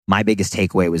my biggest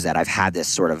takeaway was that I've had this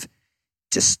sort of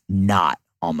just knot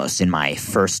almost in my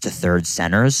first to third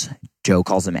centers. Joe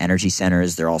calls them energy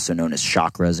centers. They're also known as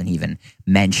chakras, and he even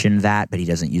mentioned that, but he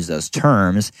doesn't use those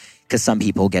terms because some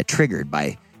people get triggered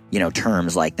by,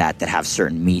 terms like that have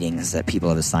certain meanings that people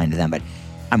have assigned to them. But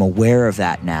I'm aware of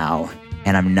that now,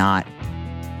 and I'm not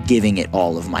giving it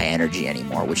all of my energy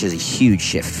anymore, which is a huge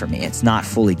shift for me. It's not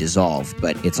fully dissolved,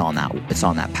 but it's on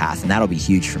that path, and that'll be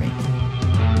huge for me.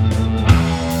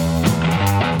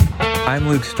 I'm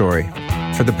Luke Story.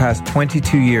 For the past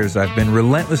 22 years, I've been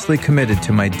relentlessly committed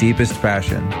to my deepest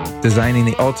passion, designing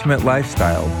the ultimate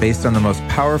lifestyle based on the most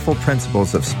powerful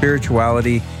principles of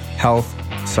spirituality, health,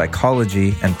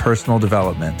 psychology, and personal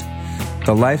development.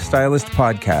 The Lifestylist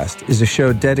Podcast is a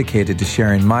show dedicated to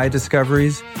sharing my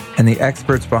discoveries and the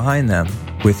experts behind them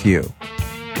with you.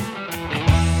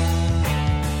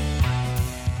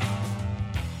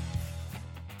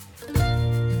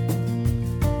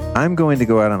 I'm going to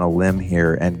go out on a limb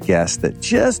here and guess that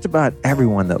just about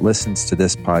everyone that listens to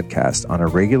this podcast on a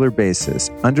regular basis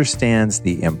understands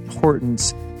the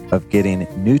importance of getting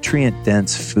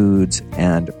nutrient-dense foods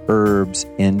and herbs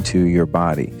into your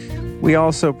body. We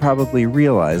also probably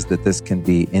realize that this can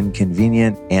be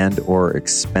inconvenient and or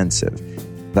expensive.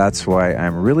 That's why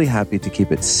I'm really happy to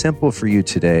keep it simple for you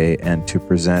today and to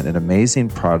present an amazing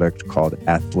product called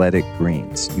Athletic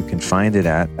Greens. You can find it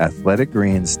at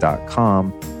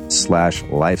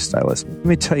athleticgreens.com/lifestylist. Let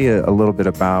me tell you a little bit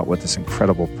about what this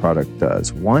incredible product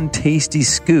does. One tasty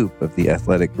scoop of the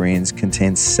Athletic Greens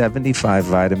contains 75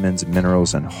 vitamins,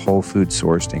 minerals, and whole food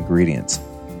sourced ingredients,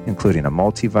 including a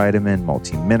multivitamin,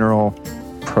 multi-mineral,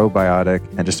 probiotic,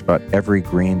 and just about every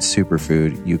green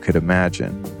superfood you could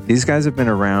imagine. These guys have been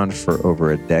around for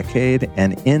over a decade,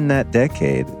 and in that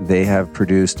decade, they have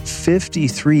produced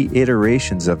 53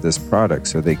 iterations of this product.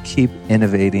 So they keep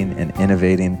innovating and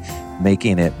innovating,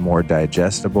 making it more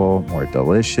digestible, more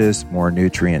delicious, more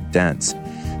nutrient dense.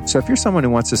 So if you're someone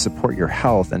who wants to support your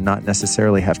health and not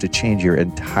necessarily have to change your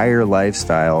entire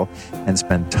lifestyle and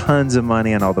spend tons of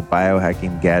money on all the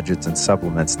biohacking gadgets and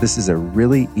supplements, this is a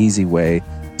really easy way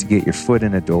to get your foot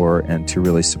in a door and to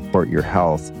really support your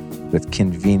health with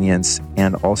convenience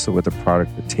and also with a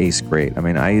product that tastes great. I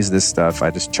mean, I use this stuff.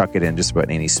 I just chuck it in just about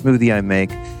any smoothie I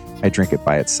make. I drink it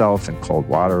by itself in cold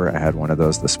water. I had one of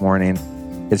those this morning.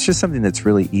 It's just something that's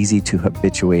really easy to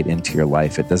habituate into your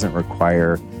life. It doesn't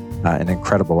require an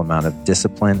incredible amount of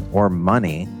discipline or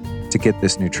money to get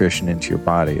this nutrition into your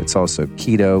body. It's also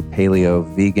keto, paleo,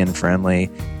 vegan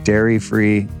friendly, dairy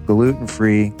free, gluten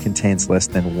free, contains less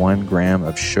than 1 gram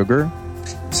of sugar.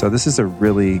 So this is a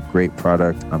really great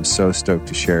product. I'm so stoked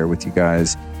to share it with you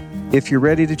guys. If you're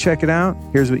ready to check it out,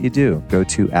 here's what you do. Go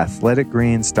to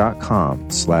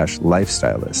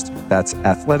athleticgreens.com/lifestylist. That's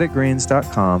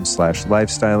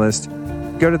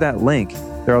athleticgreens.com/lifestylist. Go to that link.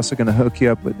 They're also going to hook you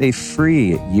up with a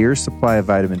free year supply of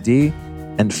vitamin D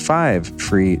and 5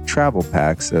 free travel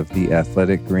packs of the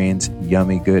Athletic Greens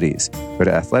yummy goodies. Go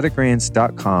to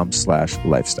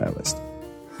athleticgreens.com/lifestylist.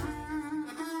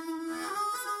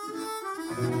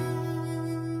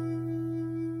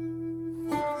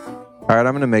 All right,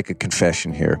 I'm going to make a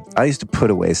confession here. I used to put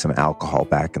away some alcohol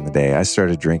back in the day. I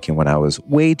started drinking when I was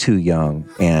way too young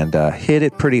and hit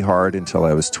it pretty hard until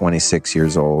I was 26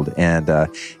 years old and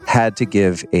had to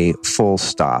give a full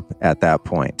stop at that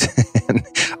point. And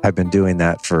I've been doing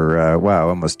that for,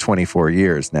 almost 24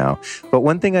 years now. But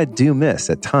one thing I do miss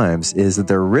at times is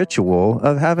the ritual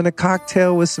of having a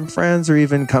cocktail with some friends or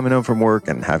even coming home from work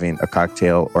and having a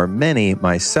cocktail or many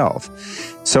myself.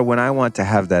 So when I want to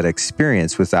have that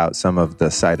experience without some of the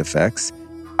side effects,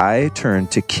 I turn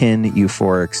to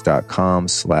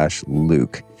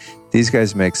kineuphorics.com/Luke. These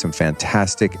guys make some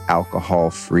fantastic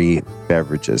alcohol-free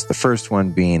beverages. The first one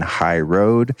being High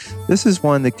Road. This is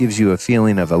one that gives you a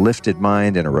feeling of a lifted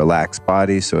mind and a relaxed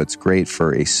body, so it's great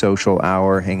for a social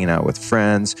hour, hanging out with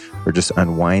friends, or just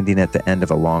unwinding at the end of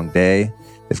a long day.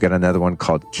 They've got another one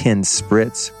called Kin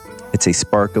Spritz. It's a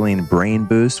sparkling brain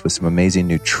boost with some amazing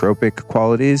nootropic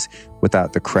qualities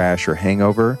without the crash or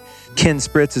hangover. Kin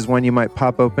Spritz is one you might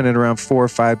pop open at around 4 or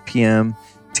 5 p.m.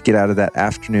 to get out of that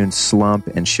afternoon slump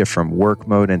and shift from work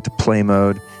mode into play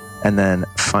mode. And then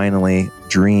finally,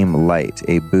 Dream Light,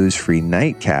 a booze-free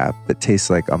nightcap that tastes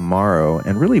like Amaro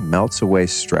and really melts away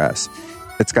stress.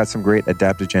 It's got some great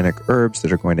adaptogenic herbs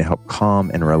that are going to help calm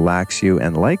and relax you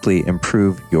and likely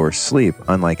improve your sleep,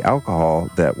 unlike alcohol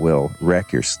that will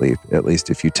wreck your sleep, at least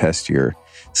if you test your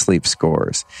sleep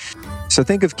scores. So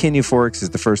think of Kin Euphorics as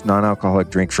the first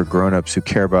non-alcoholic drink for grown-ups who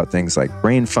care about things like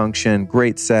brain function,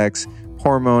 great sex,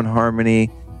 hormone harmony,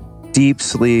 deep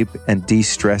sleep, and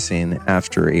de-stressing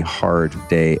after a hard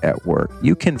day at work.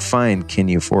 You can find Kin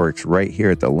Euphorics right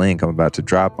here at the link I'm about to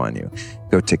drop on you.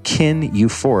 Go to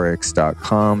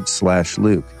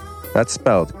kineuphorics.com/Luke. That's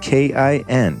spelled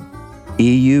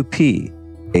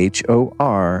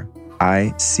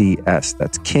KINEUPHORICS.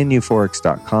 That's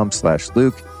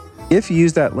kineuphorics.com/Luke. If you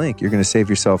use that link, you're going to save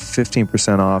yourself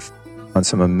 15% off on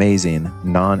some amazing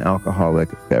non-alcoholic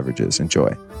beverages.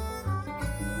 Enjoy.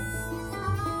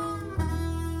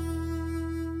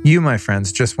 You, my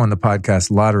friends, just won the podcast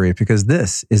lottery because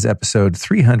this is episode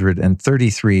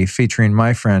 333 featuring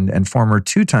my friend and former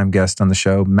two-time guest on the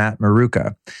show, Matt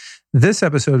Maruca. This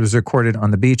episode was recorded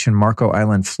on the beach in Marco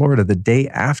Island, Florida, the day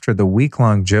after the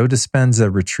week-long Joe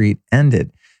Dispenza retreat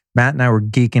ended. Matt and I were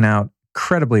geeking out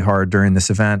incredibly hard during this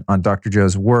event on Dr.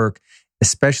 Joe's work,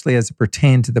 especially as it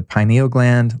pertained to the pineal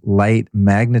gland, light,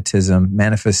 magnetism,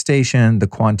 manifestation, the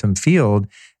quantum field,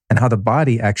 and how the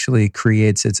body actually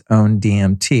creates its own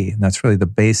DMT. And that's really the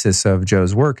basis of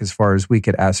Joe's work as far as we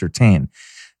could ascertain.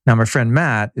 Now, my friend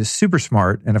Matt is super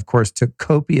smart and, of course, took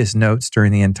copious notes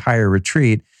during the entire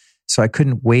retreat. So I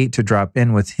couldn't wait to drop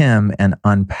in with him and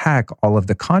unpack all of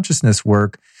the consciousness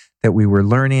work that we were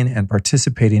learning and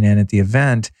participating in at the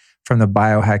event from the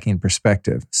biohacking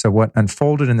perspective. So what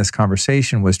unfolded in this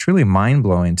conversation was truly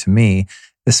mind-blowing to me,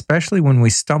 especially when we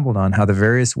stumbled on how the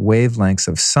various wavelengths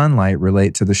of sunlight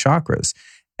relate to the chakras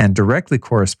and directly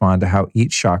correspond to how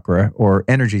each chakra, or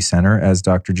energy center, as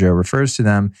Dr. Joe refers to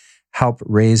them, help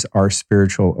raise our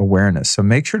spiritual awareness. So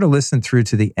make sure to listen through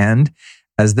to the end,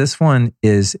 as this one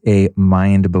is a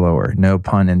mind blower, no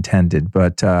pun intended.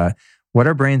 But what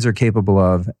our brains are capable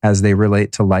of as they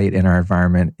relate to light in our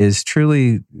environment is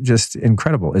truly just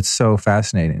incredible. It's so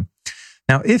fascinating.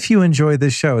 Now, if you enjoy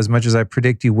this show as much as I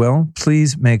predict you will,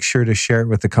 please make sure to share it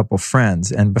with a couple friends.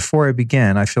 And before I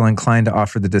begin, I feel inclined to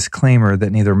offer the disclaimer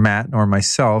that neither Matt nor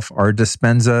myself are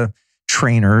Dispenza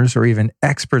trainers or even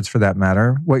experts for that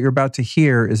matter. What you're about to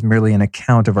hear is merely an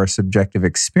account of our subjective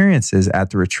experiences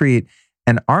at the retreat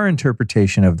and our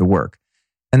interpretation of the work.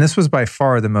 And this was by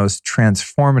far the most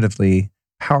transformatively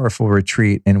powerful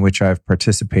retreat in which I've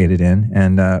participated in.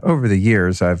 And over the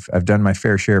years, I've done my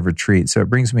fair share of retreats. So it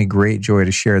brings me great joy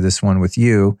to share this one with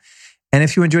you. And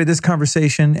if you enjoyed this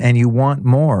conversation and you want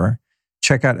more,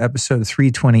 check out episode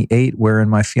 328, wherein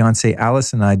my fiance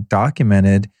Alice and I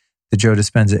documented the Joe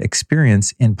Dispenza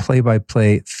experience in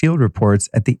play-by-play field reports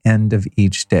at the end of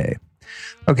each day.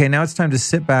 Okay, now it's time to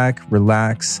sit back,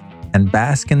 relax, and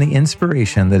bask in the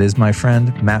inspiration that is my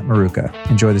friend Matt Maruca.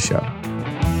 Enjoy the show.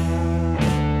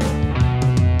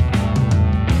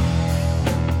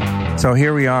 So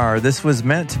here we are. This was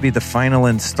meant to be the final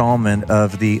installment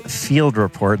of the field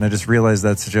report. And I just realized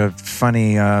that's such a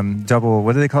funny double,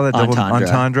 what do they call that? Double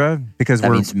entendre? Because that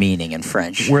means meaning in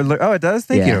French. Oh, it does?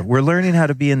 Thank you. We're learning how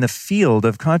to be in the field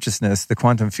of consciousness, the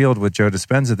quantum field with Joe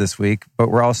Dispenza this week.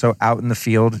 But we're also out in the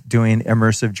field doing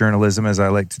immersive journalism, as I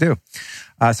like to do.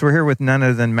 So we're here with none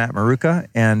other than Matt Maruca.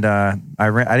 And I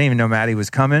didn't even know Matty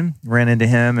was coming. Ran into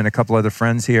him and a couple other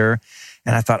friends here.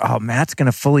 And I thought, oh, Matt's going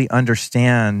to fully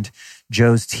understand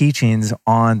Joe's teachings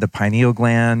on the pineal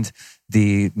gland,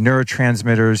 the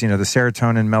neurotransmitters, the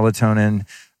serotonin, melatonin,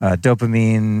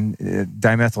 dopamine,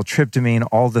 dimethyltryptamine,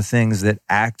 all the things that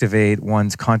activate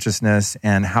one's consciousness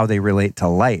and how they relate to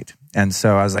light. And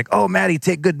so I was like, oh, Matty,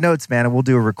 take good notes, man. And we'll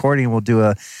do a recording. We'll do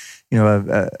a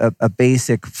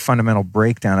basic fundamental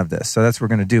breakdown of this. So that's what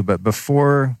we're going to do. But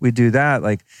before we do that,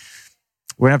 we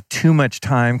don't have too much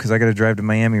time because I got to drive to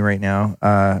Miami right now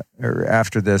or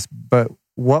after this. But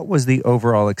what was the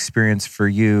overall experience for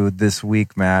you this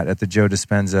week, Matt, at the Joe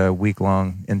Dispenza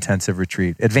week-long intensive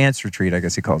retreat? Advanced retreat, I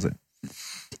guess he calls it.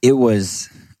 It was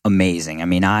amazing. I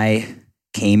mean, I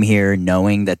came here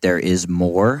knowing that there is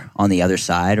more on the other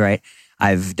side, right?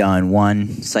 I've done one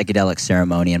psychedelic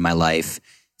ceremony in my life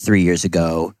 3 years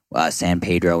ago, San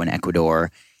Pedro in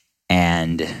Ecuador,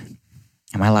 and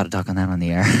am I allowed to talk on that on the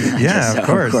air? Yeah, of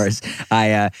course. Of course.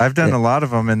 I've done a lot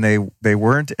of them, and they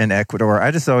weren't in Ecuador.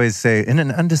 I just always say in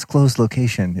an undisclosed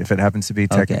location if it happens to be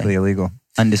technically illegal.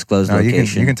 Undisclosed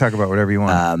location. You can talk about whatever you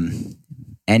want.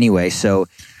 Anyway, so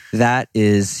that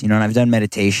is, and I've done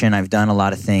meditation. I've done a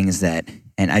lot of things and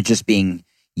I just being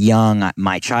young,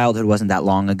 my childhood wasn't that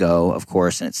long ago, of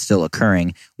course, and it's still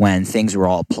occurring when things were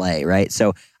all play, right?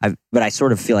 So but I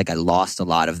sort of feel like I lost a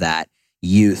lot of that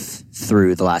youth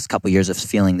through the last couple of years of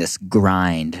feeling this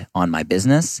grind on my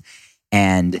business.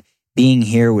 And being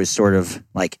here was sort of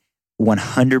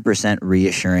 100%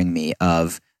 reassuring me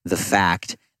of the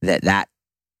fact that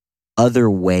other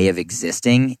way of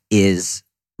existing is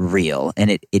real. And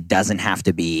it doesn't have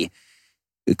to be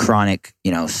chronic,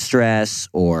 stress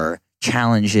or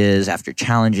challenges after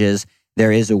challenges,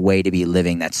 there is a way to be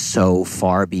living that's so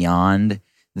far beyond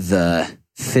the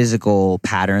physical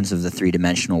patterns of the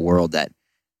three-dimensional world that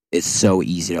it's so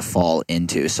easy to fall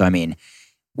into. So, I mean,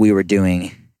 we were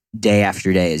doing day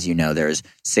after day, as you know, there's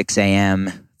 6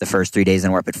 a.m. the first 3 days,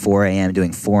 and we're up at 4 a.m.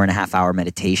 doing 4.5-hour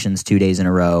meditations 2 days in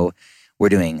a row. We're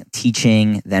doing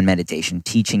teaching, then meditation,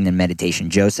 teaching, then meditation.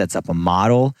 Joe sets up a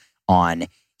model on,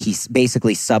 he's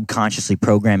basically subconsciously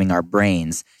programming our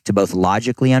brains to both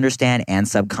logically understand and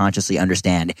subconsciously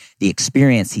understand the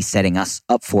experience he's setting us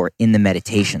up for in the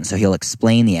meditation. So he'll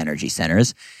explain the energy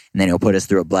centers, and then he'll put us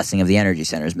through a blessing of the energy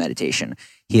centers meditation.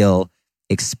 He'll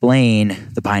explain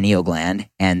the pineal gland,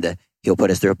 and he'll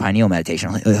put us through a pineal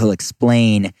meditation. He'll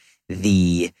explain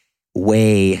the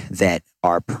way that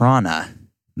our prana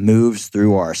moves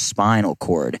through our spinal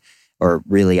cord, or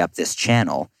really up this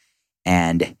channel,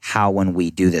 and how when we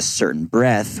do this certain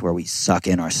breath where we suck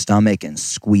in our stomach and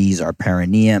squeeze our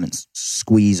perineum and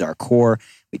squeeze our core,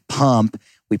 we pump,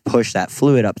 we push that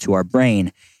fluid up to our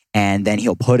brain, and then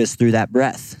he'll put us through that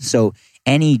breath. So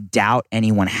any doubt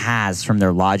anyone has from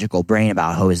their logical brain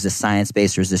about, oh, is this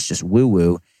science-based or is this just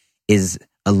woo-woo, is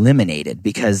eliminated,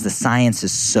 because the science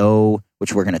is so,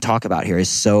 which we're going to talk about here, is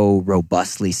so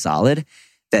robustly solid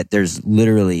that there's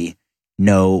literally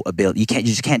no ability. You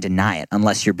just can't deny it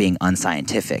unless you're being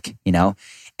unscientific, you know?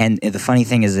 And the funny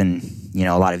thing is, in, you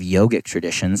know, a lot of yogic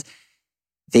traditions,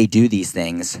 they do these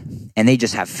things and they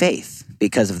just have faith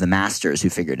because of the masters who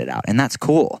figured it out. And that's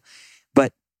cool.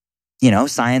 But, you know,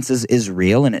 science is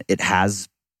real, and it has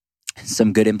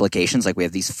some good implications. Like we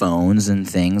have these phones and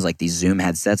things like these Zoom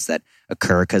headsets that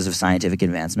occur because of scientific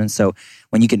advancements. So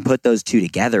when you can put those two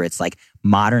together, it's like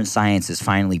modern science is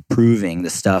finally proving the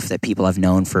stuff that people have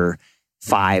known for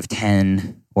 5,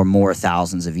 10, or more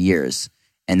thousands of years.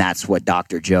 And that's what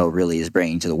Dr. Joe really is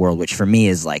bringing to the world, which for me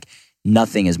is like,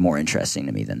 nothing is more interesting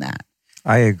to me than that.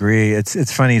 I agree.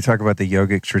 It's funny you talk about the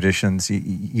yogic traditions.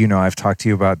 You know, I've talked to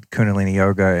you about Kundalini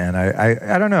yoga, and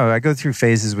I don't know. I go through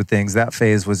phases with things. That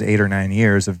phase was 8 or 9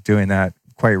 years of doing that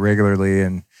quite regularly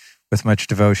and with much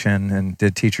devotion, and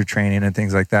did teacher training and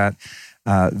things like that.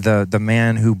 The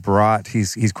man who brought,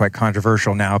 he's quite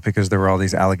controversial now because there were all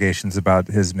these allegations about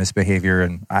his misbehavior,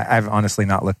 and I've honestly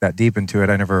not looked that deep into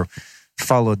it. I never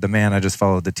followed the man. I just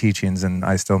followed the teachings, and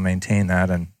I still maintain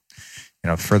that. And you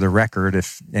know, for the record,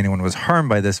 if anyone was harmed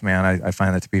by this man, I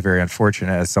find that to be very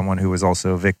unfortunate, as someone who was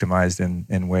also victimized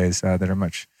in ways that are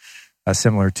much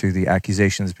similar to the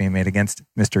accusations being made against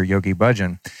Mr. Yogi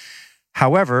Bhajan.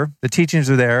 However, the teachings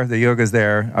are there, the yoga's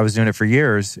there. I was doing it for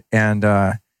years, and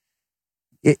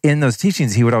in those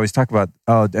teachings, he would always talk about,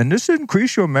 oh, and this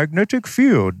increase your magnetic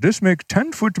field. This make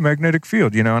 10-foot magnetic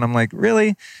field, you know? And I'm like,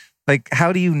 really? Like,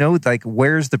 how do you know, like,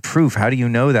 where's the proof? How do you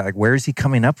know that? Like, where is he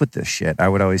coming up with this shit? I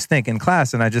would always think in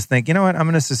class, and I just think, you know what? I'm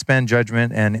going to suspend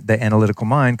judgment and the analytical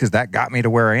mind, because that got me to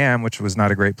where I am, which was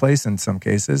not a great place in some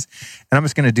cases. And I'm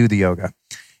just going to do the yoga.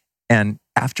 And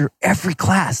after every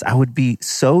class, I would be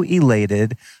so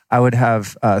elated. I would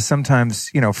have sometimes,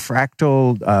 you know,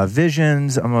 fractal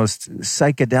visions, almost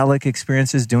psychedelic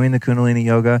experiences doing the Kundalini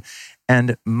yoga.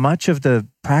 And much of the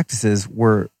practices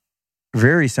were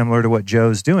very similar to what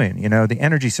Joe's doing, you know, the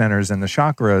energy centers and the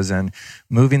chakras and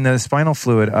moving the spinal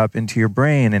fluid up into your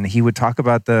brain. And he would talk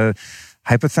about the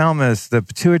hypothalamus, the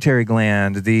pituitary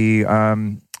gland, the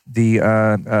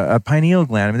pineal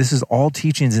gland. I mean, this is all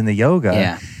teachings in the yoga.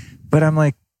 Yeah. But I'm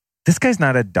like, this guy's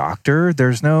not a doctor.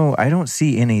 I don't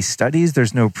see any studies.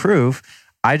 There's no proof.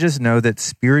 I just know that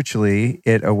spiritually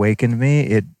it awakened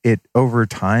me. It over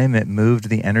time, it moved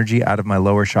the energy out of my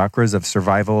lower chakras of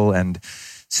survival and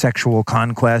sexual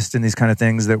conquest and these kind of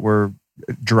things that were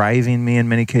driving me in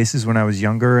many cases when I was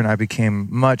younger. And I became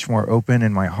much more open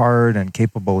in my heart and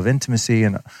capable of intimacy,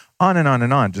 and on and on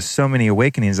and on. Just so many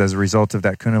awakenings as a result of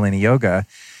that Kundalini yoga.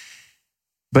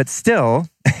 But still,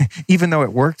 even though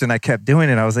it worked and I kept doing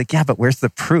it, I was like, yeah, but where's the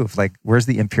proof? Like, where's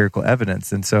the empirical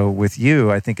evidence? And so with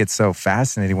you, I think it's so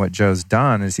fascinating what Joe's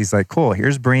done is he's like, cool,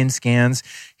 here's brain scans,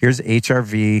 here's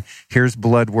HRV, here's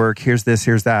blood work, here's this,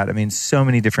 here's that. I mean, so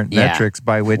many different metrics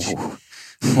by which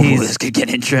this could get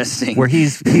interesting. Where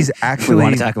he's actually... We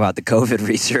want to talk about the COVID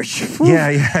research. Yeah,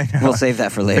 I know. We'll save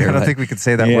that for later. I don't think we could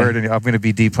say that word, and I'm going to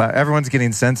be everyone's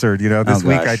getting censored. You know, this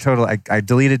week I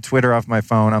deleted Twitter off my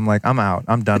phone. I'm like, I'm out.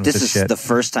 I'm done with this shit. This is the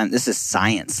first time. This is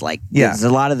science. Like, there's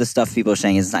a lot of the stuff people are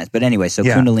saying is science. But anyway, so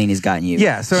Kundalini's gotten you.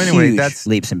 Yeah. So anyway, huge that's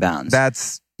leaps and bounds.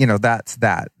 That's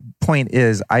that. Point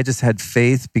is, I just had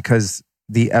faith because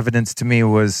the evidence to me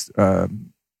was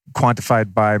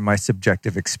quantified by my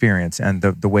subjective experience and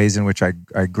the ways in which I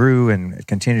grew and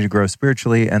continue to grow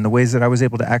spiritually, and the ways that I was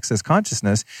able to access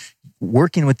consciousness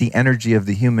working with the energy of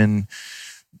the human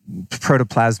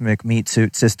protoplasmic meat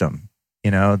suit system.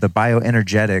 The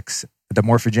bioenergetics, the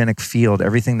morphogenic field,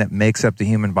 everything that makes up the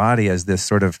human body as this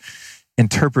sort of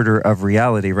interpreter of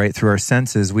reality, right? Through our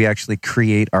senses, we actually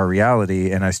create our reality.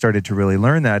 And I started to really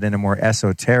learn that in a more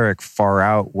esoteric, far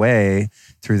out way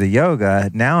through the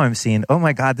yoga. Now I'm seeing, oh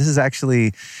my God, this is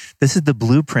the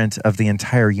blueprint of the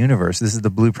entire universe. This is the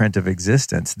blueprint of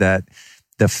existence, that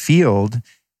the field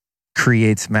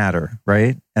creates matter,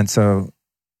 right? And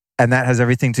that has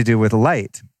everything to do with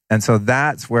light. And so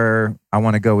that's where I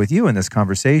want to go with you in this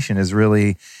conversation, is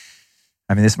really,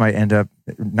 this might end up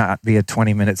not be a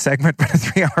 20-minute segment, but a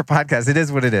 3-hour podcast. It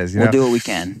is what it is. We'll do what we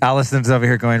can. Allison's over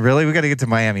here going, really? We got to get to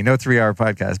Miami. No 3-hour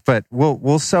podcast. But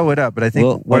we'll sew it up. But I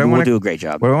think we'll do a great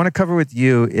job. What I want to cover with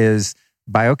you is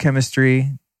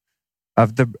biochemistry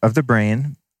of the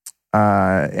brain,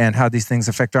 and how these things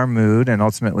affect our mood, and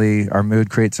ultimately our mood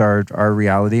creates our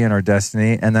reality and our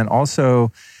destiny. And then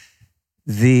also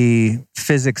the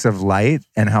physics of light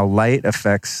and how light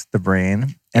affects the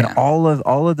brain. And all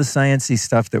of the sciencey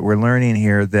stuff that we're learning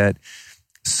here that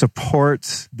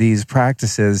supports these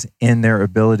practices in their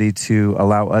ability to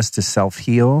allow us to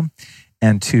self-heal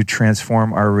and to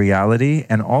transform our reality,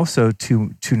 and also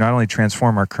to not only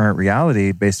transform our current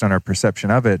reality based on our perception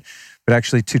of it, but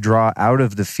actually to draw out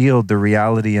of the field the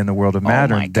reality in the world of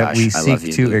matter that we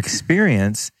seek to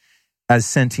experience as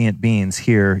sentient beings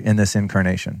here in this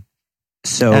incarnation.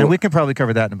 And we can probably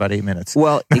cover that in about 8 minutes.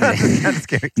 Well,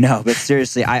 no, but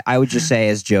seriously, I would just say,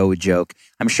 as Joe would joke,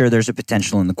 I'm sure there's a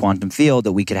potential in the quantum field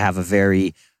that we could have a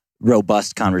very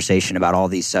robust conversation about all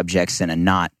these subjects in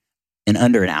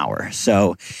under an hour.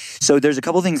 So there's a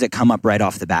couple things that come up right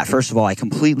off the bat. First of all, I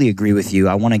completely agree with you.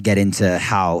 I want to get into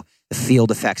how the field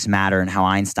affects matter, and how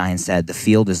Einstein said the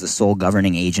field is the sole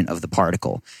governing agent of the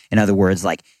particle. In other words,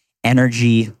 like,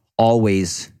 energy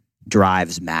always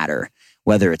drives matter.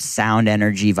 Whether it's sound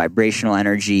energy, vibrational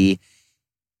energy.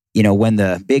 When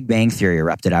the Big Bang Theory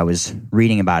erupted, I was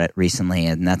reading about it recently,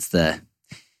 and that's the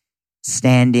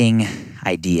standing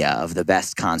idea of the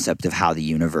best concept of how the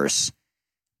universe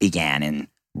began in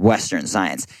Western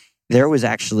science. There was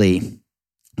actually,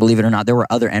 believe it or not, there were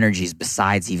other energies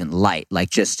besides even light, like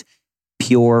just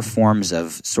pure forms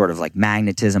of sort of like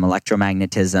magnetism,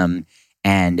 electromagnetism,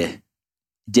 and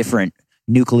different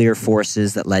nuclear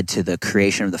forces that led to the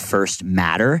creation of the first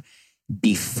matter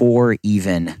before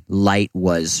even light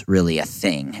was really a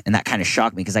thing. And that kind of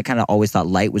shocked me, because I kind of always thought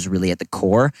light was really at the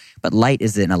core, but light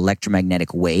is an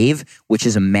electromagnetic wave, which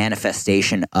is a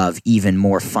manifestation of even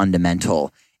more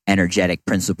fundamental energetic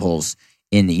principles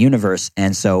in the universe.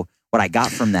 And so what I got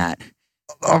from that...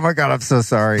 Oh my God, I'm so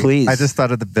sorry. Please. I just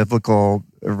thought of the biblical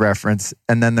reference,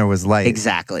 and then there was light.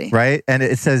 Exactly. Right? And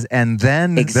it says, and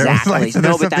then exactly. there was light. So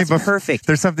no, but that's perfect.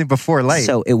 There's something before light.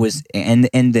 So it was, and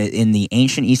in the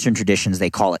ancient Eastern traditions, they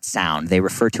call it sound. They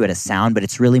refer to it as sound, but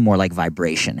it's really more like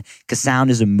vibration, because sound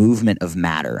is a movement of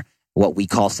matter. What we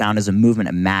call sound is a movement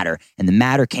of matter, and the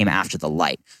matter came after the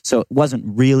light. So it wasn't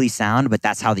really sound, but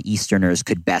that's how the Easterners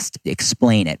could best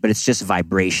explain it. But it's just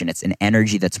vibration. It's an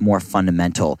energy that's more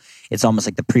fundamental. It's almost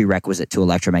like the prerequisite to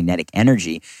electromagnetic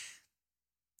energy.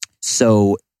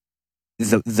 So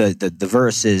the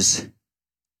verse is,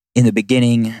 in the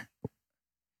beginning.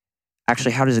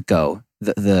 Actually, how does it go?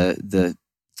 The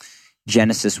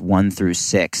Genesis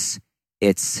 1-6.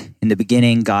 It's, in the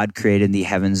beginning, God created the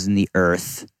heavens and the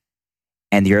earth.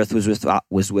 And the earth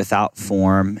was without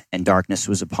form, and darkness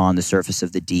was upon the surface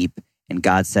of the deep. And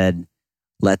God said,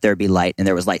 "Let there be light," and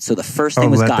there was light. So the first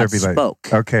thing was God spoke.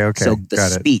 Okay. So the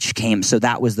speech came. So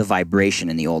that was the vibration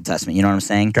in the Old Testament. You know what I'm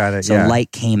saying? Got it. So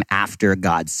light came after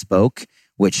God spoke,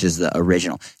 which is the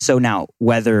original. So now,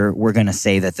 whether we're going to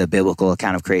say that the biblical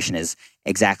account of creation is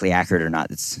exactly accurate or not,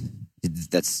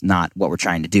 that's not what we're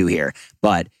trying to do here.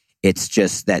 But it's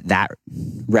just that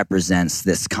represents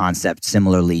this concept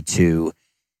similarly to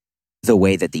the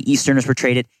way that the Easterners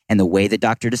portrayed it, and the way that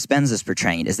Dr. Dispenza is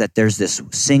portraying it, is that there's this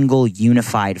single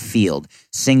unified field,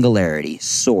 singularity,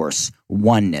 source,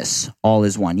 oneness, all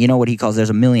is one. You know what he calls,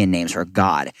 there's a million names for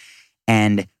God.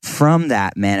 And from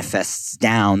that manifests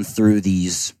down through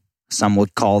these, some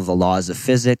would call the laws of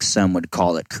physics, some would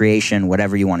call it creation,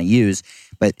 whatever you want to use.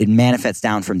 But it manifests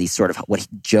down from these sort of what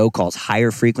Joe calls higher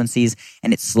frequencies,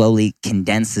 and it slowly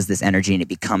condenses this energy and it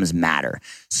becomes matter.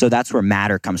 So that's where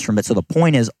matter comes from. But so the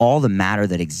point is, all the matter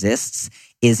that exists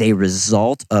is a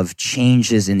result of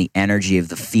changes in the energy of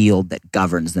the field that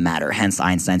governs the matter. Hence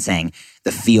Einstein saying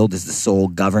the field is the sole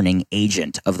governing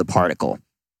agent of the particle.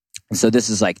 And so this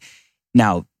is like,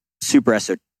 now super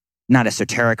not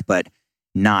esoteric, but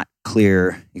not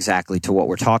clear exactly to what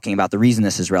we're talking about. The reason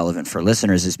this is relevant for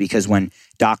listeners is because when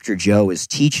Dr. Joe is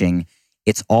teaching,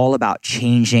 it's all about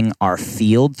changing our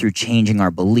field through changing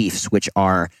our beliefs, which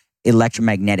are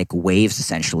electromagnetic waves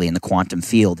essentially in the quantum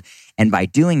field. And by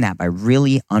doing that, by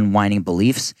really unwinding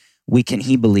beliefs,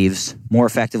 he believes, more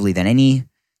effectively than any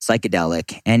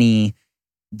psychedelic, any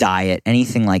diet,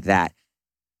 anything like that,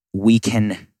 we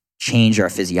can change our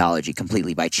physiology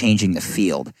completely by changing the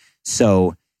field.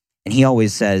 So, and he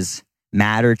always says,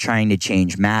 matter trying to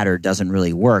change matter doesn't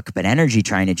really work, but energy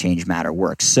trying to change matter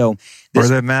works. So, or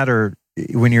the matter,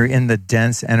 when you're in the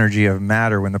dense energy of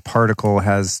matter, when the particle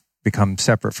has become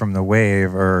separate from the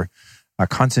wave or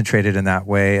concentrated in that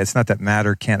way, it's not that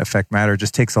matter can't affect matter. It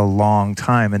just takes a long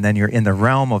time. And then you're in the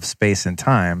realm of space and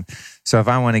time. So if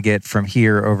I want to get from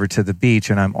here over to the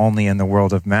beach and I'm only in the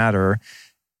world of matter,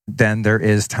 then there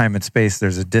is time and space.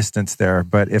 There's a distance there.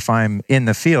 But if I'm in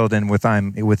the field and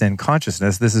I'm within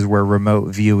consciousness, this is where remote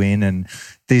viewing and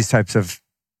these types of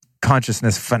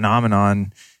consciousness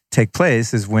phenomenon take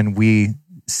place, is when we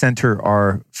center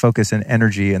our focus and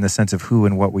energy in the sense of who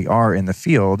and what we are in the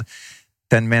field.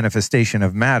 Then manifestation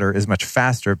of matter is much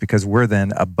faster because we're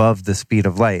then above the speed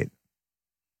of light.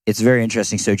 It's very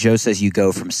interesting. So Joe says you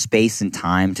go from space and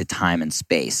time to time and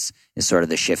space is sort of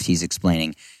the shift he's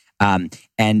explaining.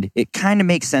 And it kind of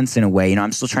makes sense in a way.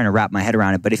 I'm still trying to wrap my head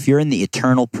around it. But if you're in the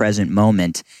eternal present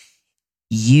moment,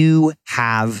 you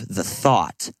have the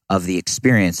thought of the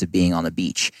experience of being on the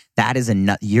beach. That is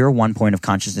you're one point of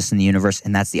consciousness in the universe,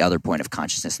 and that's the other point of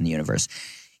consciousness in the universe.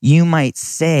 You might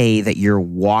say that you're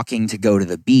walking to go to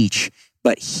the beach,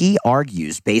 but he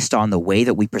argues based on the way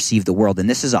that we perceive the world, and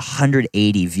this is a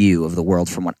 180 view of the world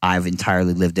from what I've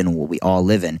entirely lived in and what we all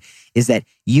live in, is that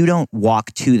you don't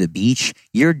walk to the beach.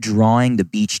 You're drawing the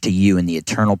beach to you in the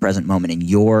eternal present moment. In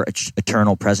your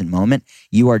eternal present moment,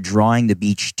 you are drawing the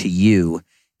beach to you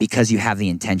because you have the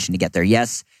intention to get there.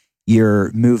 Yes,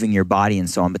 you're moving your body and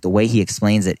so on, but the way he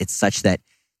explains it, it's such that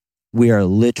we are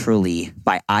literally,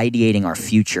 by ideating our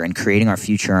future and creating our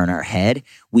future in our head,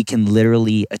 we can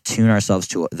literally attune ourselves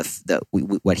to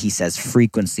what he says,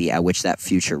 frequency at which that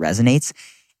future resonates.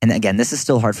 And again, this is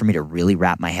still hard for me to really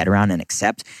wrap my head around and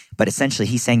accept, but essentially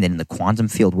he's saying that in the quantum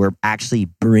field, we're actually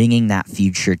bringing that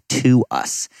future to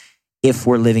us if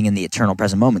we're living in the eternal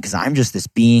present moment, because I'm just this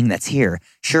being that's here.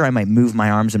 Sure, I might move my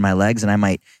arms and my legs,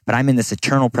 but I'm in this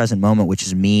eternal present moment, which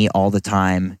is me all the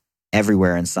time,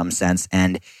 everywhere in some sense.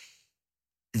 And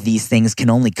these things can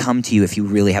only come to you if you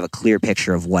really have a clear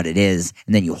picture of what it is,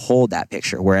 and then you hold that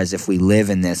picture. Whereas if we live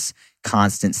in this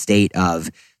constant state of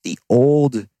the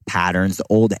old patterns, the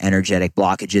old energetic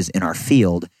blockages in our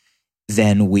field,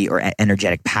 then or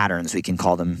energetic patterns, we can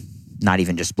call them, not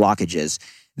even just blockages,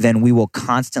 then we will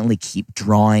constantly keep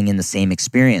drawing in the same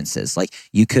experiences. Like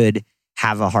you could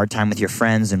have a hard time with your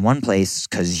friends in one place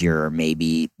because you're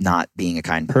maybe not being a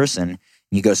kind person.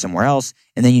 You go somewhere else,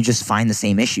 and then you just find the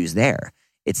same issues there.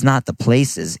 It's not the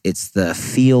places, it's the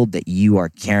field that you are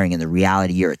carrying and the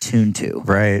reality you're attuned to.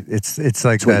 Right. It's like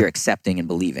it's what you're accepting and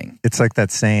believing. It's like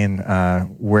that saying,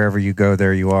 wherever you go,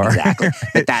 there you are. Exactly.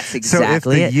 But that's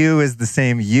exactly so if the you is the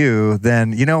same you,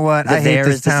 then you know what? The I hate there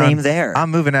this is town. the same there.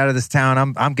 I'm moving out of this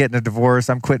town. I'm getting a divorce.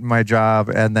 I'm quitting my job.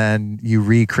 And then you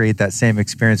recreate that same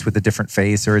experience with a different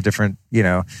face or a different,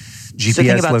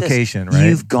 GPS location, right?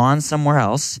 You've gone somewhere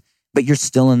else, but you're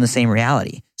still in the same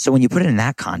reality. So when you put it in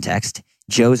that context,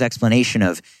 Joe's explanation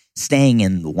of staying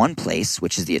in the one place,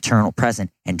 which is the eternal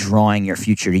present, and drawing your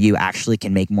future to you actually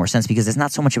can make more sense, because it's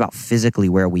not so much about physically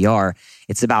where we are.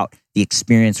 It's about the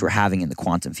experience we're having in the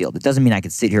quantum field. It doesn't mean I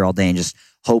could sit here all day and just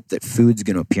hope that food's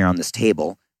going to appear on this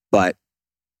table. But,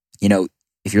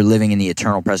 if you're living in the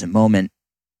eternal present moment,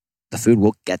 the food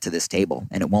will get to this table,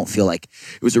 and it won't feel like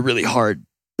it was a really hard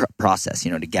process,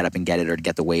 to get up and get it or to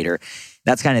get the waiter.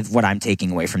 That's kind of what I'm taking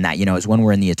away from that, is when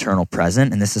we're in the eternal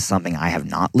present, and this is something I have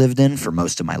not lived in for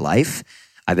most of my life.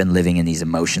 I've been living in these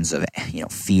emotions of,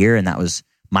 fear, and that was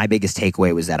my biggest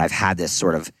takeaway, was that I've had this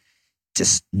sort of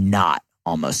just knot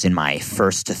almost in my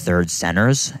first to third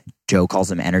centers. Joe calls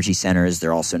them energy centers.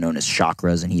 They're also known as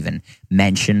chakras, and he even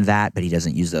mentioned that, but he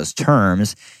doesn't use those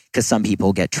terms because some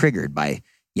people get triggered by,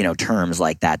 terms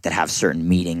like that have certain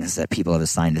meanings that people have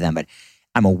assigned to them. But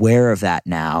I'm aware of that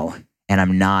now, and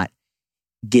I'm not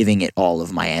giving it all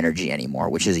of my energy anymore,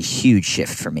 which is a huge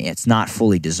shift for me. It's not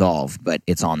fully dissolved, but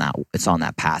it's on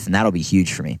that path, and that'll be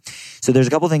huge for me. So there's a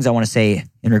couple things I want to say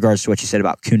in regards to what you said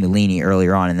about Kundalini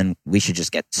earlier on, and then we should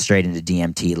just get straight into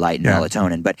DMT, light, and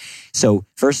melatonin. But so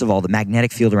first of all, the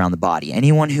magnetic field around the body.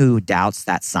 Anyone who doubts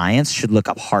that science should look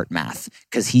up heart math,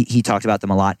 because he talked about them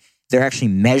a lot. They're actually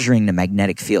measuring the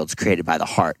magnetic fields created by the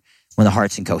heart. When the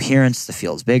heart's in coherence, the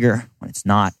field's bigger. When it's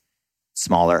not,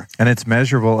 smaller. And it's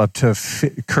measurable up to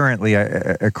currently,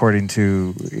 according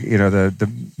to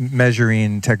the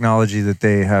measuring technology that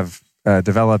they have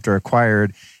developed or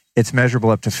acquired, it's measurable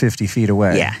up to 50 feet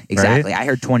away. Yeah, exactly. Right? I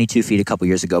heard 22 feet a couple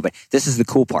years ago, but this is the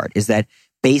cool part, is that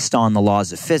based on the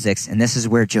laws of physics, and this is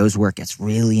where Joe's work gets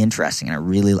really interesting, and I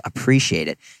really appreciate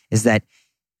it, is that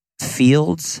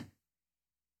fields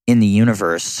in the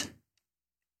universe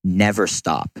never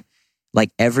stop.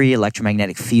 Like every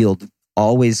electromagnetic field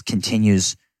always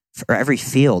continues, or every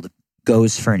field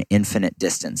goes for an infinite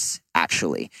distance,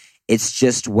 actually. It's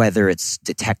just whether it's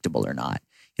detectable or not.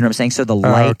 You know what I'm saying? So the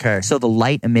light, so the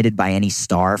light emitted by any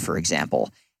star, for example,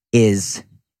 it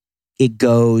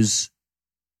goes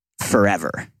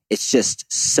forever. It's just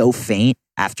so faint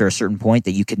after a certain point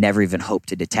that you could never even hope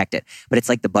to detect it. But it's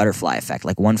like the butterfly effect.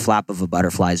 Like one flap of a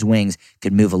butterfly's wings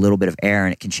could move a little bit of air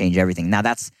and it can change everything. Now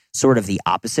that's sort of the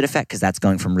opposite effect, because that's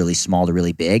going from really small to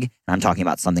really big. And I'm talking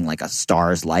about something like a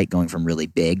star's light going from really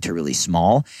big to really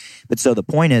small. But so the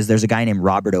point is, there's a guy named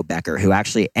Robert O. Becker who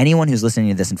actually, anyone who's listening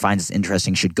to this and finds this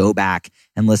interesting should go back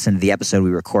and listen to the episode we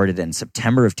recorded in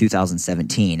September of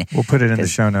 2017. We'll put it in the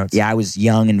show notes. Yeah, I was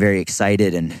young and very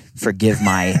excited, and forgive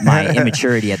my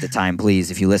immaturity at the time,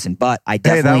 please, if you listen. But I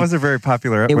definitely... Hey, that was a very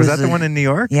popular... Was that the one in New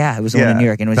York? Yeah, it was the one in New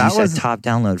York. And it was a top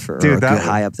download for a good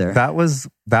high up there. That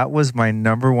was my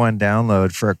number one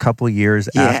download for a couple years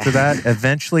after that.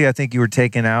 Eventually, I think you were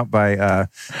taken out by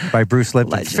Bruce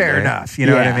Lipton. Legendary. Fair enough. You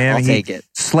know what I mean? I'll take it.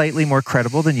 Slightly more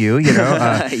credible than you know.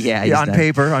 On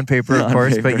paper, of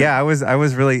course. But yeah, I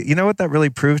was really, you know what that really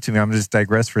proved to me? I'm going to just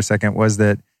digress for a second, was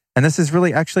that, and this has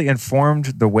really actually informed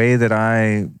the way that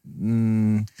I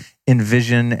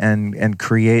envision and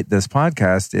create this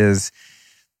podcast is,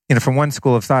 from one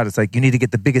school of thought, it's like you need to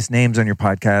get the biggest names on your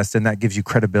podcast, and that gives you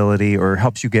credibility or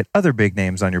helps you get other big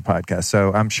names on your podcast.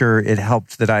 So I'm sure it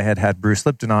helped that I had Bruce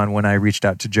Lipton on when I reached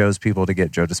out to Joe's people to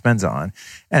get Joe Dispenza on.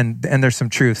 And there's some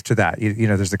truth to that.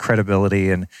 There's the credibility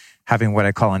and having what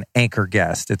I call an anchor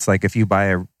guest. It's like if you buy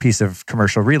a piece of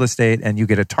commercial real estate and you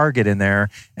get a Target in there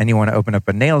and you want to open up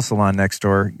a nail salon next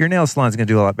door, your nail salon is going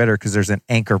to do a lot better because there's an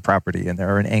anchor property in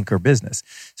there or an anchor business.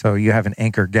 So you have an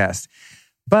anchor guest.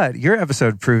 But your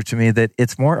episode proved to me that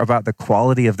it's more about the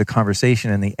quality of the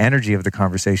conversation and the energy of the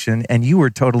conversation. And you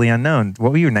were totally unknown.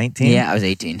 What were you, 19? Yeah, I was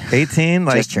 18. 18?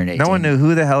 Like, just turned 18. No one knew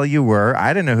who the hell you were.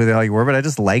 I didn't know who the hell you were, but I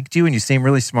just liked you and you seemed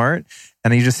really smart.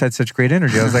 And you just had such great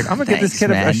energy. I was like, I'm going to give this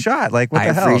kid a shot. Like, what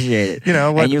the hell? I appreciate it.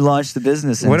 And you launched the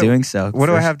business in doing so. What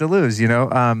do I have to lose,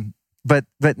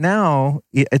 But now,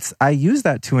 I use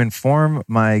that to inform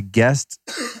my guest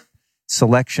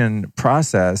selection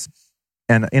process.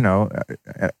 And, and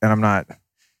I'm not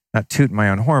tooting my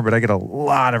own horn, but I get a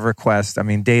lot of requests. I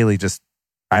mean, daily, just,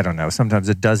 I don't know, sometimes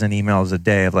a dozen emails a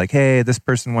day of like, hey, this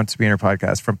person wants to be in our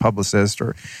podcast, from publicists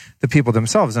or the people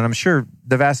themselves. And I'm sure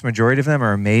the vast majority of them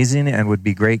are amazing and would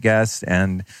be great guests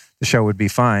and the show would be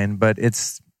fine. But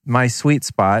it's my sweet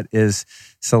spot is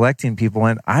selecting people.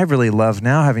 And I really love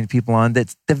now having people on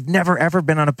that they've never, ever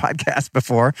been on a podcast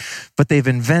before, but they've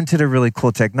invented a really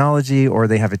cool technology, or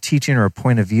they have a teaching or a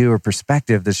point of view or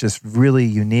perspective that's just really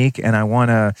unique. And I want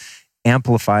to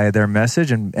amplify their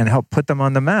message and help put them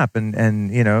on the map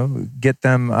and get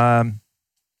them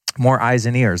more eyes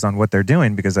and ears on what they're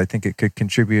doing, because I think it could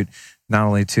contribute not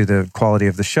only to the quality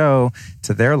of the show,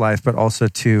 to their life, but also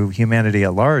to humanity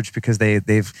at large, because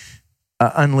they've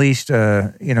unleashed,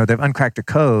 they've uncracked a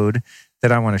code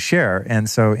that I want to share. And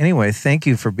so anyway, thank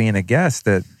you for being a guest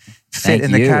that fit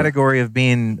in the category of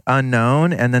being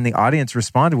unknown. And then the audience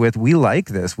responded with, we like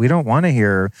this. We don't want to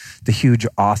hear the huge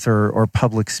author or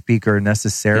public speaker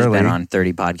necessarily. He's been on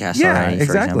 30 podcasts already, exactly.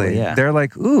 For example. Yeah. They're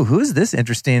like, ooh, who's this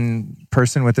interesting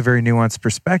person with a very nuanced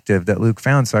perspective that Luke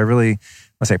found? So I really,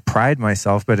 I say pride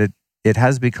myself, but it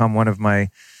has become one of my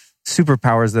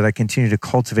superpowers that I continue to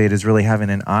cultivate, is really having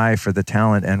an eye for the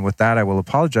talent. And with that, I will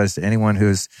apologize to anyone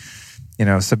who's,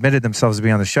 submitted themselves to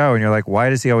be on the show. And you're like, why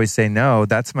does he always say no?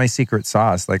 That's my secret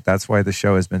sauce. Like, that's why the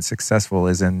show has been successful,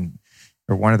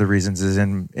 or one of the reasons is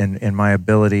in my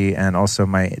ability and also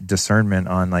my discernment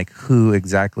on like who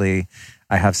exactly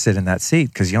I have sit in that seat.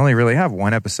 Because you only really have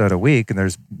one episode a week, and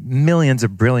there's millions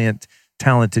of brilliant,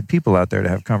 talented people out there to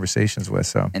have conversations with.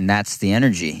 So, and that's the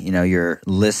energy. You're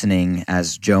listening,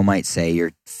 as Joe might say,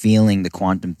 you're feeling the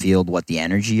quantum field, what the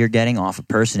energy you're getting off a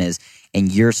person is, and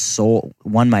your soul.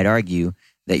 One might argue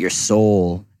that your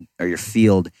soul or your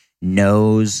field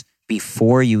knows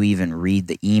before you even read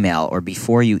the email, or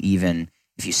before you even,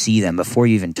 if you see them, before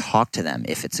you even talk to them,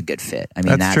 if it's a good fit. I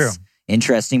mean, that's true.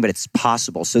 Interesting, but it's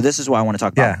possible. So this is why I want to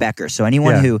talk about Becker. So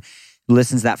anyone who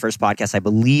listens to that first podcast, I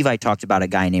believe I talked about a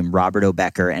guy named Robert O.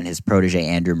 Becker and his protege,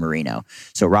 Andrew Marino.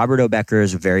 So Robert O. Becker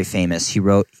is very famous.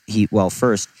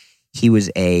 First, he was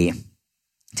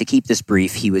to keep this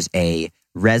brief, he was a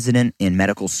resident in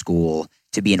medical school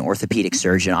to be an orthopedic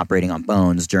surgeon operating on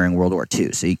bones during World War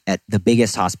II. So at the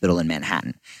biggest hospital in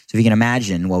Manhattan. So if you can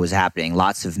imagine what was happening,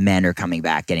 lots of men are coming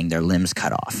back getting their limbs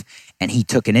cut off. And he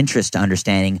took an interest to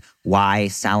understanding why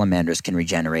salamanders can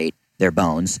regenerate their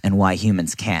bones and why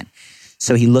humans can't.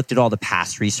 So he looked at all the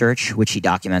past research, which he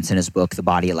documents in his book, The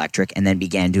Body Electric, and then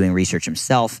began doing research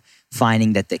himself,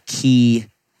 finding that the key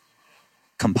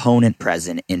component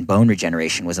present in bone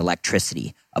regeneration was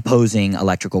electricity, opposing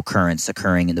electrical currents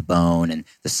occurring in the bone and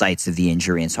the sites of the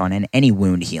injury and so on, and any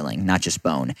wound healing, not just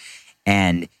bone.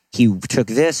 And he took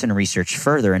this and researched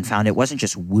further and found it wasn't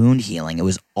just wound healing, it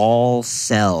was all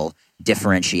cell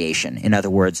differentiation. In other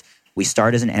words, we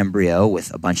start as an embryo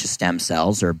with a bunch of stem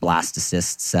cells or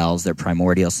blastocyst cells, they're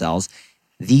primordial cells.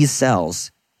 These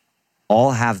cells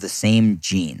all have the same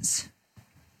genes.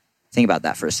 Think about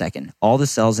that for a second. All the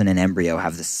cells in an embryo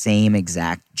have the same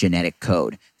exact genetic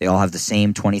code. They all have the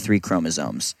same 23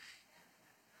 chromosomes.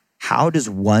 How does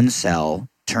one cell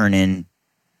turn into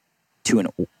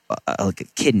like a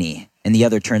kidney and the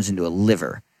other turns into a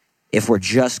liver if we're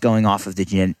just going off of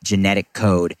the genetic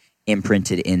code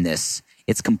imprinted in this?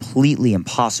 It's completely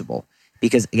impossible.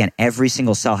 Because again, every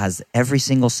single cell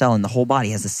in the whole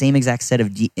body has the same exact set of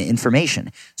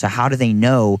information. So how do they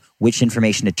know which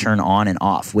information to turn on and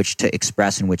off, which to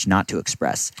express and which not to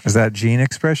express? Is that gene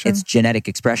expression? It's genetic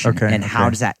expression. Okay. And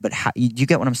how does that? But how, you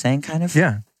get what I'm saying, kind of?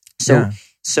 Yeah.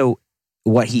 So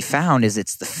what he found is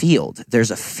it's the field.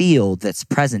 There's a field that's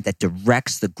present that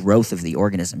directs the growth of the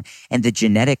organism, and the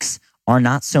genetics are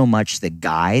not so much the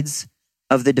guides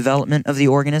of the development of the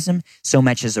organism, so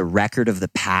much as a record of the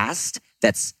past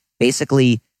that's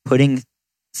basically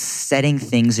setting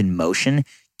things in motion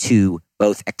to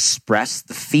both express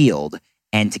the field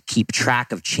and to keep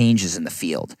track of changes in the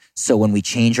field. So when we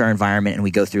change our environment and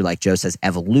we go through, like Joe says,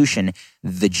 evolution,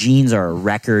 the genes are a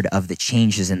record of the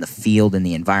changes in the field and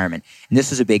the environment. And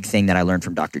this was a big thing that I learned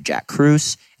from Dr. Jack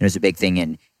Kruse, and it was a big thing,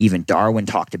 and even Darwin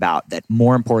talked about that,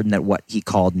 more important than what he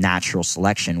called natural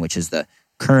selection, which is the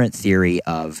current theory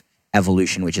of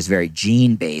evolution, which is very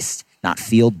gene-based, not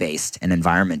field-based and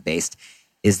environment-based,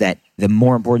 is that the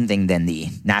more important thing than the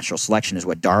natural selection is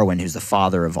what Darwin, who's the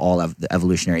father of all of the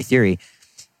evolutionary theory,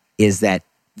 is that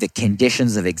the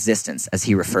conditions of existence, as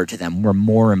he referred to them, were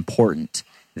more important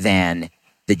than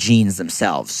the genes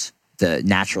themselves, the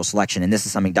natural selection. And this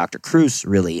is something Dr. Kruse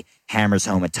really hammers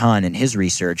home a ton in his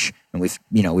research. And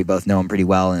we both know him pretty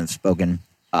well and have spoken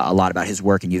a lot about his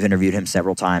work, and you've interviewed him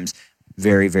several times.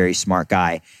 Very, very smart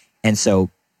guy. And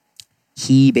so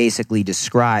he basically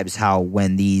describes how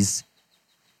when these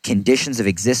conditions of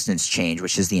existence change,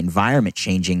 which is the environment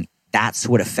changing, that's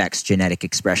what affects genetic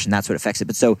expression. That's what affects it.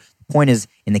 But so the point is,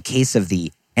 in the case of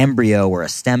the embryo or a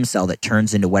stem cell that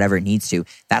turns into whatever it needs to,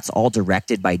 that's all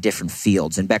directed by different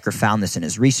fields. And Becker found this in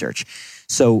his research.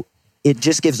 So it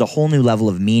just gives a whole new level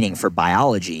of meaning for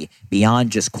biology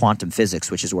beyond just quantum physics,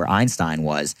 which is where Einstein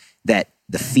was, that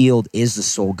the field is the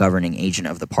sole governing agent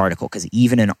of the particle, because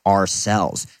even in our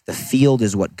cells, the field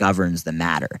is what governs the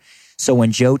matter. So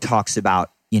when Joe talks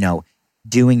about,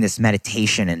 doing this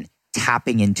meditation and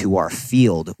tapping into our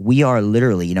field, we are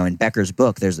literally, in Becker's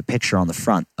book, there's a picture on the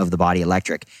front of The Body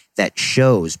Electric that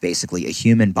shows basically a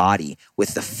human body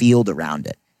with the field around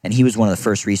it. And he was one of the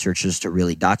first researchers to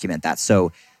really document that.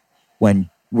 So when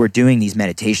we're doing these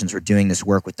meditations, we're doing this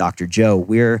work with Dr. Joe,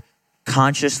 we're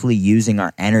consciously using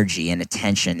our energy and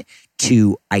attention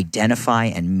to identify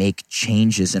and make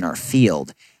changes in our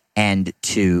field, and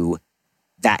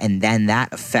then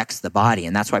that affects the body.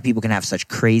 And that's why people can have such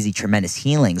crazy, tremendous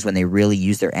healings when they really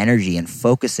use their energy and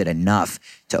focus it enough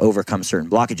to overcome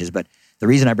certain blockages. But the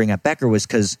reason I bring up Becker was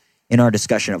because in our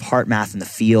discussion of heart math and the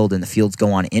fields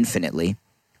go on infinitely,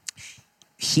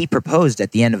 he proposed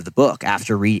at the end of the book,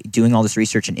 after doing all this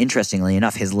research, and interestingly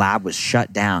enough, his lab was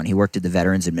shut down. He worked at the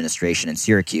Veterans Administration in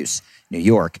Syracuse, New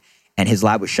York, and his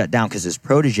lab was shut down because his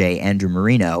protege, Andrew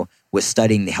Marino, was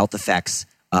studying the health effects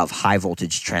of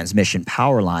high-voltage transmission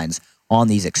power lines on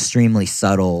these extremely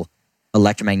subtle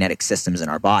electromagnetic systems in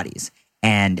our bodies.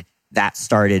 And that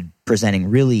started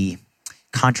presenting really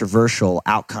controversial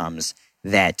outcomes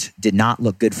that did not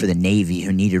look good for the Navy,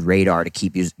 who needed radar to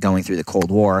keep going through the Cold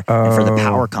War, and for the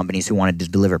power companies who wanted to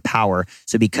deliver power.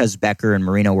 So because Becker and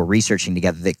Marino were researching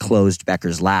together, they closed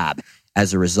Becker's lab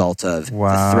as a result of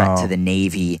the threat to the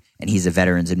Navy, and he's a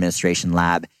Veterans Administration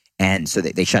lab. And so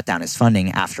they shut down his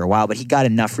funding after a while. But he got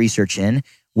enough research in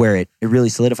where it really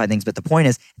solidified things. But the point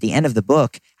is, at the end of the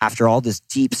book, after all this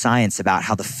deep science about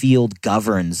how the field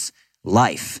governs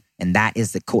life, and that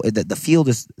is the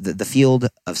field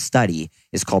of study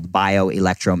is called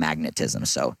bioelectromagnetism.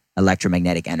 So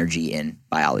electromagnetic energy in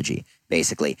biology,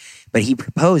 basically. But he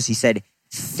said,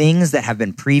 things that have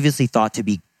been previously thought to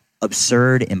be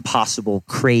absurd, impossible,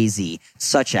 crazy,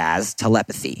 such as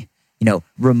telepathy,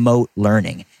 remote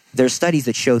learning. There's studies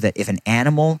that show that if an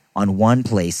animal on one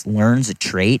place learns a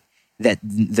trait that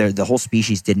the whole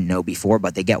species didn't know before,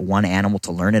 but they get one animal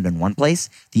to learn it in one place,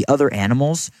 the other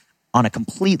animals on a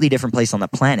completely different place on the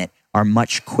planet are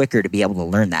much quicker to be able to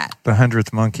learn that. The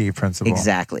 100th monkey principle.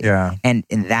 Exactly. Yeah. And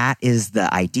that is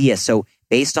the idea. So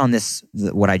based on this,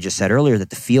 what I just said earlier, that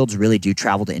the fields really do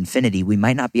travel to infinity, we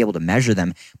might not be able to measure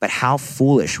them, but how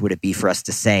foolish would it be for us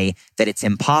to say that it's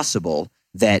impossible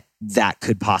that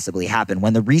could possibly happen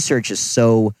when the research is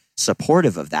so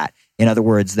supportive of that? In other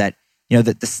words, that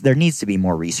there needs to be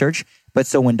more research. But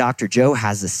so when Dr. Joe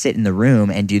has us sit in the room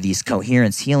and do these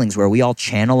coherence healings where we all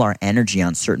channel our energy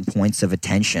on certain points of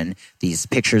attention, these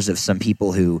pictures of some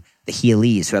people the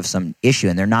healees who have some issue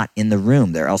and they're not in the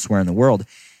room, they're elsewhere in the world,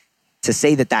 to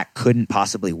say that couldn't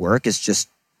possibly work is just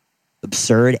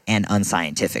absurd and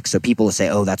unscientific. So people will say,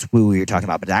 oh, that's woo-woo you're talking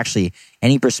about. But actually,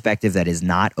 any perspective that is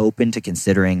not open to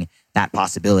considering that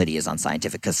possibility is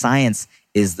unscientific, because science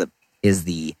is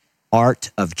the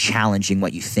art of challenging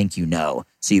what you think you know.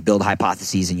 So you build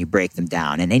hypotheses and you break them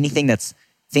down. And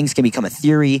things can become a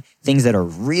theory. Things that are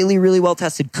really, really well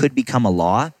tested could become a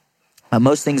law.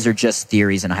 Most things are just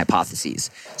theories and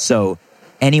hypotheses. So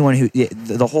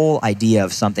the whole idea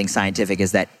of something scientific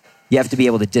is that you have to be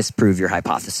able to disprove your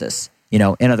hypothesis. In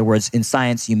other words, in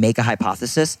science, you make a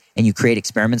hypothesis and you create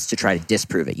experiments to try to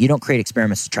disprove it. You don't create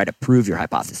experiments to try to prove your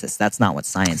hypothesis. That's not what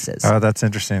science is. Oh, that's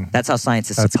interesting. That's how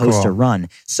science is supposed to run.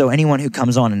 So anyone who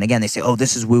comes on and again, they say, oh,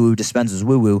 this is woo-woo, Dispenza's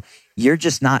woo-woo. You're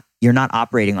not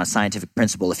operating on scientific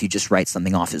principle if you just write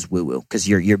something off as woo-woo, because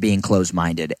you're being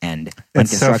closed-minded and unconstructive.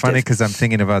 It's so funny because I'm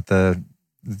thinking about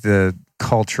the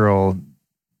cultural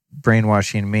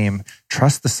brainwashing meme.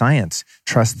 Trust the science.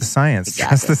 Trust the science. Exactly.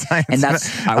 Trust the science. And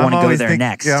I want to go there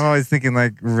next. Yeah, I'm always thinking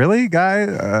like, really, guy?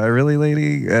 Really,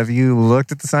 lady? Have you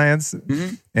looked at the science?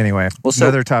 Mm-hmm. Anyway,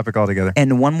 another topic altogether.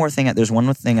 And one more thing. There's one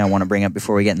more thing I want to bring up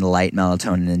before we get into light,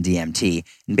 melatonin, and DMT.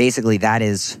 And basically, that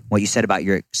is what you said about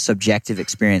your subjective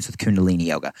experience with Kundalini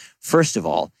Yoga. First of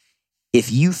all, if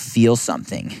you feel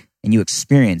something and you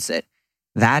experience it,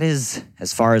 that is,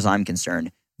 as far as I'm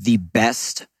concerned, the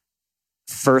best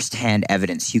firsthand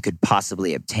evidence you could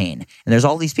possibly obtain. And there's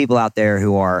all these people out there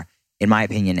who are, in my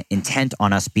opinion, intent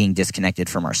on us being disconnected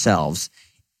from ourselves.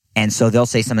 And so they'll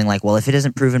say something like, well, if it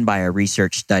isn't proven by a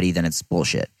research study, then it's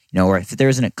bullshit. Or if there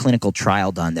isn't a clinical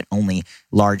trial done that only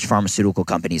large pharmaceutical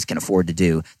companies can afford to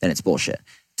do, then it's bullshit.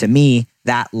 To me,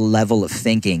 that level of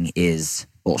thinking is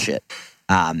bullshit.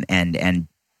 And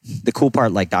the cool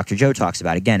part, like Dr. Joe talks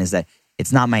about, again, is that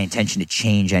it's not my intention to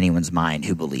change anyone's mind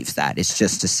who believes that. It's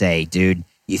just to say, dude,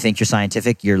 you think you're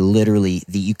scientific? You're literally,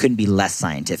 you couldn't be less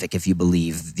scientific if you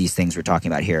believe these things we're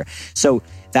talking about here. So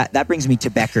that brings me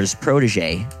to Becker's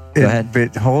protege. Go ahead.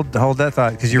 But hold that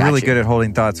thought, because you're really good at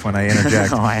holding thoughts when I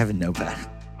interject. Oh, I have a notepad.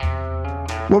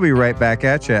 We'll be right back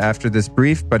at you after this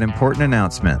brief but important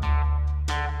announcement.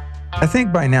 I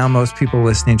think by now most people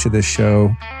listening to this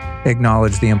show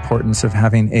acknowledge the importance of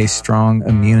having a strong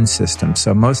immune system.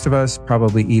 So most of us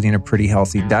probably eating a pretty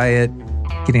healthy diet,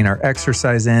 getting our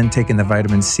exercise in, taking the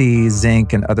vitamin C,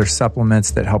 zinc, and other supplements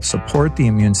that help support the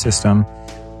immune system.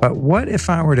 But what if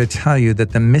I were to tell you that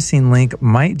the missing link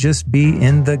might just be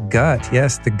in the gut?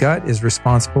 Yes, the gut is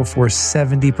responsible for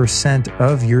 70%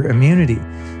 of your immunity.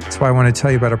 That's why I want to tell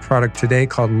you about a product today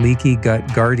called Leaky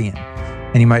Gut Guardian.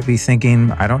 And you might be thinking,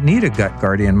 I don't need a gut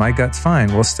guardian. My gut's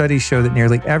fine. Well, studies show that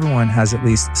nearly everyone has at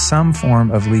least some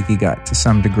form of leaky gut to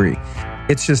some degree.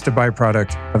 It's just a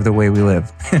byproduct of the way we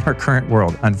live in our current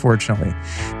world, unfortunately.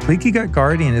 Leaky Gut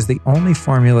Guardian is the only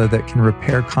formula that can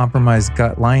repair compromised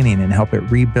gut lining and help it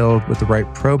rebuild with the right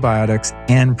probiotics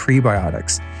and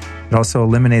prebiotics. It also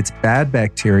eliminates bad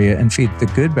bacteria and feeds the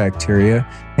good bacteria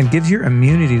and gives your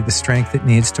immunity the strength it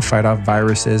needs to fight off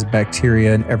viruses,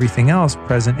 bacteria, and everything else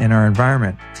present in our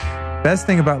environment. Best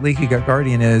thing about Leaky Gut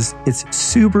Guardian is it's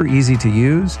super easy to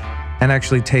use and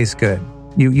actually tastes good.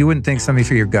 You wouldn't think something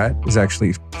for your gut is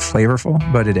actually flavorful,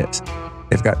 but it is.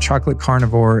 They've got chocolate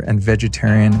carnivore and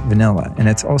vegetarian vanilla, and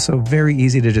it's also very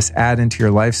easy to just add into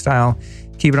your lifestyle.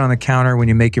 Keep it on the counter when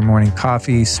you make your morning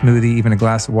coffee, smoothie, even a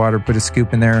glass of water, put a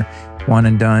scoop in there, one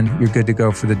and done, you're good to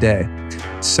go for the day.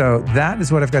 So that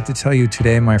is what I've got to tell you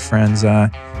today, my friends.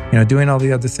 Doing all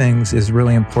the other things is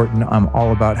really important. I'm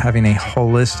all about having a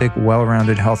holistic,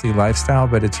 well-rounded, healthy lifestyle,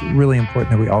 but it's really important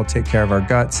that we all take care of our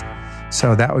guts.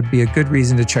 So that would be a good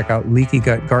reason to check out Leaky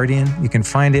Gut Guardian. You can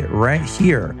find it right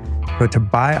here. Go to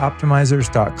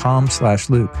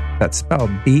bioptimizers.com/Luke. That's spelled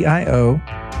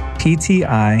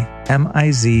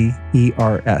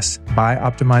BIOPTIMIZERS.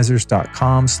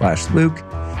 Bioptimizers.com/Luke.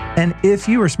 And if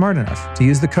you are smart enough to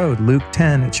use the code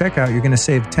Luke10 at checkout, you're going to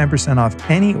save 10% off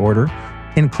any order,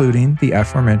 including the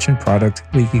aforementioned product,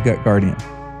 Leaky Gut Guardian.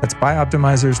 That's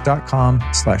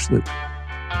bioptimizers.com/Luke.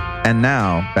 And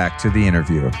now back to the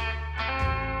interview.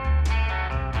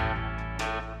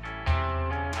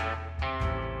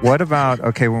 What about,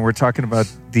 when we're talking about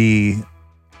the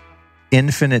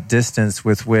infinite distance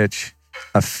with which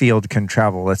a field can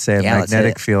travel, let's say a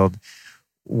magnetic field,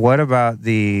 what about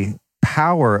the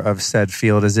power of said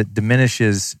field as it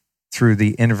diminishes through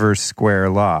the inverse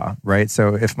square law, right?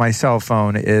 So if my cell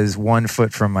phone is 1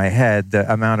 foot from my head,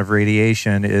 the amount of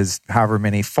radiation is however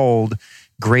many fold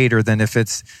greater than if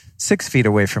it's 6 feet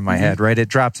away from my head, right? It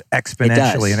drops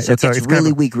exponentially. It does. So it's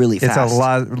really weak, really fast. It's a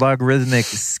logarithmic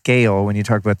scale when you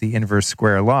talk about the inverse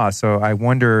square law. So I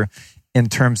wonder, in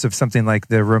terms of something like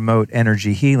the remote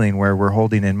energy healing, where we're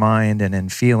holding in mind and in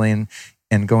feeling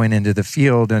and going into the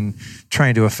field and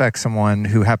trying to affect someone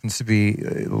who happens to be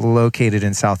located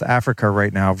in South Africa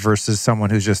right now versus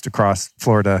someone who's just across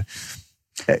Florida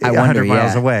 100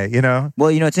 miles away,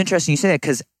 Well, it's interesting you say that,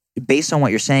 because based on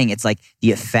what you're saying, it's like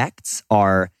the effects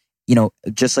are,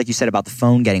 just like you said about the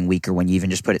phone getting weaker when you even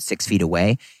just put it 6 feet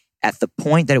away, at the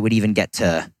point that it would even get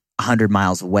to 100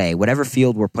 miles away, whatever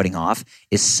field we're putting off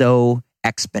is so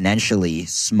exponentially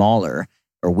smaller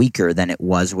or weaker than it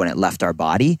was when it left our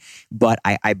body. But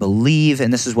I believe,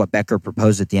 and this is what Becker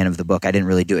proposed at the end of the book, I didn't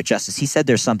really do it justice. He said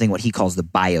there's something what he calls the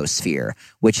biosphere,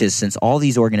 which is, since all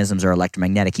these organisms are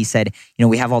electromagnetic, he said,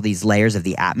 we have all these layers of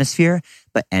the atmosphere,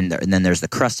 and then there's the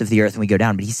crust of the earth and we go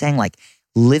down. But he's saying, like,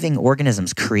 living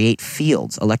organisms create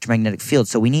fields, electromagnetic fields.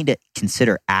 So we need to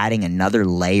consider adding another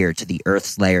layer to the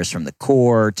Earth's layers, from the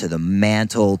core to the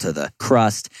mantle to the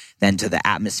crust, then to the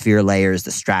atmosphere layers,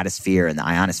 the stratosphere and the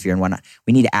ionosphere and whatnot.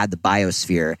 We need to add the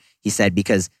biosphere, he said,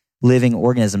 because living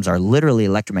organisms are literally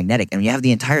electromagnetic. And when you have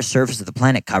the entire surface of the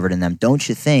planet covered in them, don't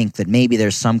you think that maybe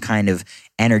there's some kind of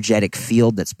energetic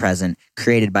field that's present,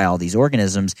 created by all these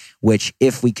organisms, which,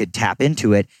 if we could tap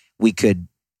into it, we could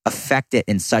affect it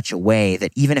in such a way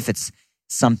that even if it's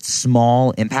some small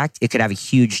impact, it could have a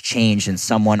huge change in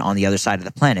someone on the other side of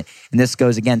the planet. And this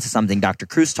goes again to something Dr.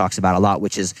 Kruse talks about a lot,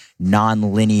 which is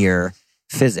nonlinear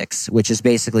physics, which is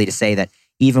basically to say that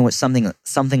even with something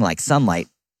like sunlight,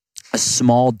 a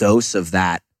small dose of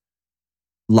that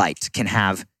light can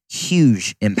have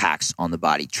huge impacts on the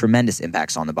body, tremendous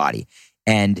impacts on the body.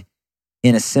 And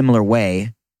in a similar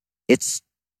way, it's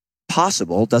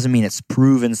possible, doesn't mean it's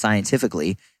proven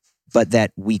scientifically, but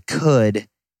that we could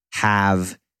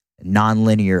have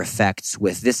nonlinear effects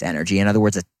with this energy. In other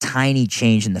words, a tiny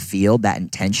change in the field, that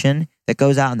intention that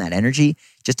goes out in that energy,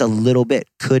 just a little bit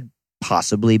could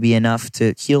possibly be enough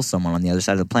to heal someone on the other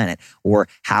side of the planet, or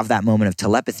have that moment of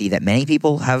telepathy that many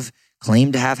people have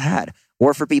claimed to have had,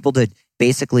 or for people to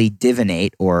basically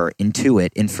divinate or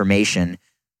intuit information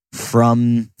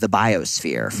from the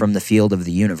biosphere, from the field of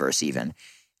the universe even.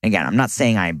 Again, I'm not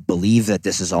saying I believe that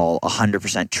this is all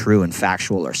 100% true and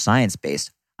factual or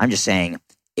science-based. I'm just saying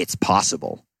it's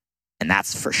possible, and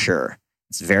that's for sure.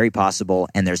 It's very possible,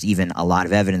 and there's even a lot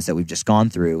of evidence that we've just gone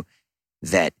through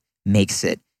that makes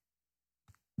it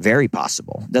very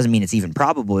possible. Doesn't mean it's even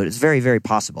probable, but it's very, very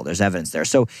possible. There's evidence there.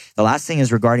 So the last thing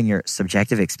is regarding your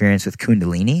subjective experience with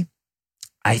Kundalini.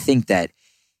 I think that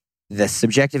the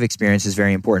subjective experience is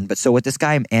very important. But so what this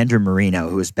guy, Andrew Marino,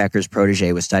 who was Becker's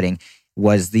protege, was studying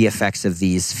was the effects of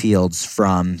these fields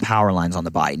from power lines on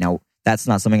the body. Now, that's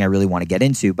not something I really want to get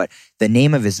into, but the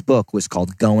name of his book was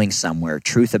called Going Somewhere,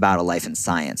 Truth About a Life in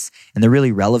Science. And the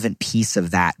really relevant piece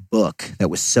of that book that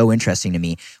was so interesting to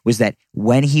me was that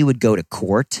when he would go to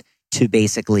court to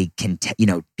basically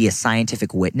be a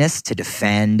scientific witness to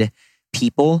defend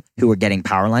people who were getting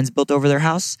power lines built over their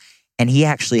house, and he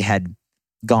actually had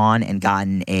gone and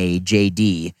gotten a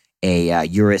JD, a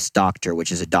Juris Doctor,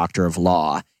 which is a doctor of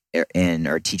law, or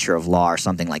teacher of law or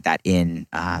something like that in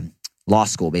law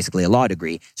school, basically a law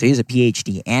degree. So he was a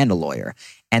PhD and a lawyer.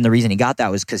 And the reason he got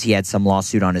that was because he had some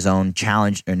lawsuit on his own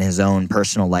challenge in his own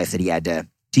personal life that he had to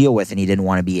deal with, and he didn't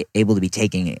want to be able to be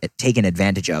taken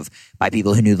advantage of by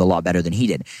people who knew the law better than he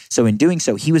did. So in doing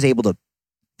so, he was able to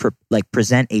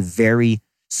present a very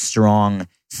strong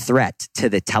threat to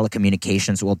the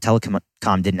telecommunications. Well,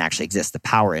 telecom didn't actually exist, the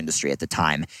power industry at the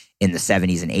time in the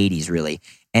 70s and 80s, really.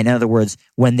 And in other words,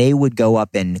 when they would go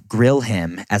up and grill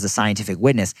him as a scientific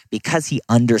witness, because he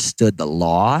understood the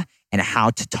law and how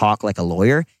to talk like a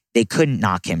lawyer, they couldn't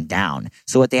knock him down.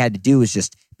 So what they had to do was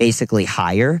just basically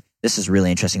hire. This is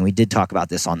really interesting. We did talk about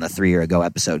this on the 3 year ago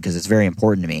episode because it's very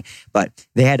important to me. But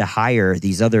they had to hire,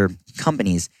 these other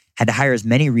companies had to hire as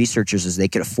many researchers as they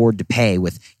could afford to pay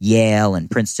with Yale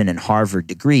and Princeton and Harvard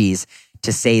degrees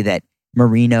to say that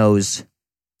Marino's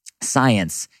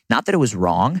science, not that it was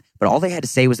wrong, but all they had to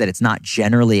say was that it's not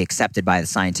generally accepted by the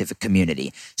scientific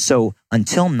community. So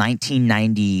until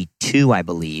 1992, I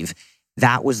believe,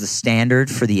 that was the standard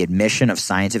for the admission of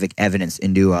scientific evidence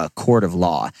into a court of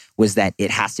law, was that it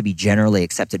has to be generally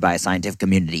accepted by a scientific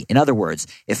community. In other words,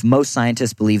 if most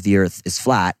scientists believe the earth is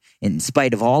flat, in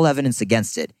spite of all evidence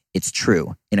against it, it's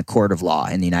true in a court of law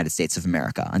in the United States of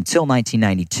America until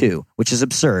 1992, which is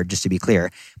absurd, just to be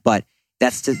clear. But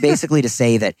that's basically to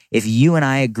say that if you and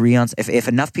I agree on, if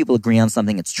enough people agree on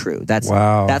something, it's true. That's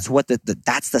what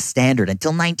that's the standard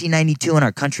until 1992 in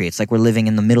our country. It's like we're living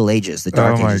in the Middle Ages, the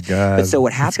Dark Ages. God. But so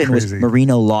what happened was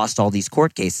Marino lost all these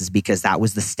court cases because that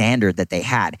was the standard that they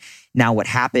had. Now, what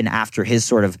happened after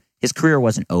his career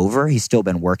wasn't over. He's still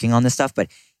been working on this stuff, but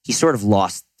he sort of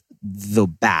lost the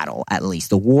battle. At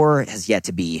least the war has yet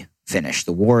to be finished.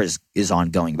 The war is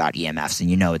ongoing about EMFs, and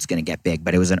you know it's going to get big.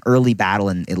 But it was an early battle,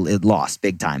 and it lost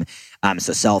big time.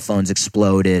 So cell phones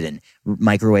exploded, and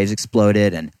microwaves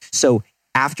exploded, and so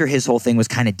after his whole thing was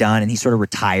kind of done, and he sort of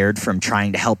retired from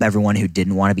trying to help everyone who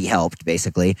didn't want to be helped,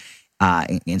 basically.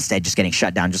 Instead, just getting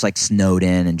shut down, just like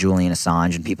Snowden and Julian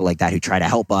Assange and people like that who try to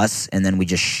help us, and then we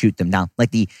just shoot them down.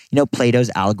 Like Plato's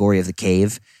allegory of the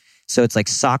cave. So it's like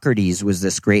Socrates was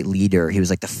this great leader. He was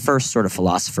like the first sort of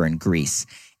philosopher in Greece.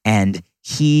 And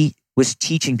he was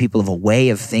teaching people of a way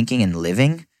of thinking and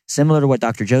living, similar to what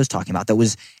Dr. Joe's talking about, that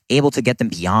was able to get them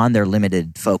beyond their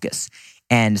limited focus.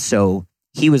 And so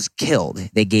he was killed.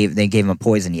 They gave him a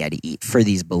poison he had to eat for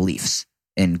these beliefs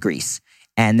in Greece.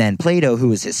 And then Plato, who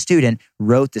was his student,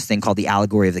 wrote this thing called the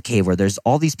allegory of the cave, where there's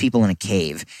all these people in a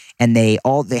cave, and they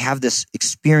have this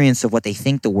experience of what they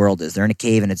think the world is. They're in a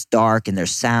cave, and it's dark, and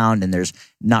there's sound, and there's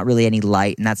not really any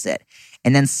light, and that's it.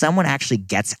 And then someone actually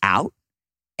gets out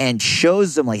and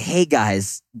shows them, like, hey,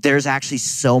 guys, there's actually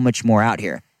so much more out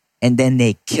here. And then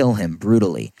they kill him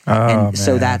brutally.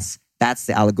 So that's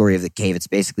the allegory of the cave. It's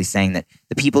basically saying that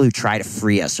the people who try to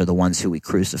free us are the ones who we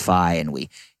crucify and we,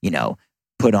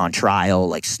 put on trial,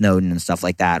 like Snowden and stuff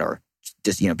like that, or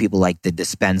just, people like the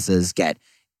Dispenzas get,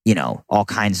 all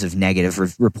kinds of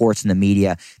negative reports in the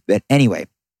media. But anyway,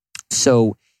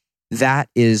 so that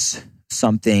is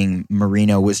something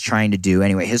Marino was trying to do.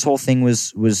 Anyway, his whole thing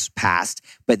was passed.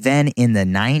 But then in the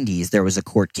 90s, there was a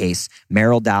court case,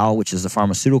 Merrill Dow, which is a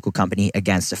pharmaceutical company,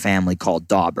 against a family called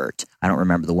Daubert. I don't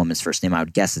remember the woman's first name. I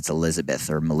would guess it's Elizabeth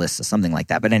or Melissa, something like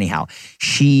that. But anyhow,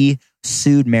 she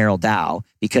sued Merrill Dow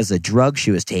because the drug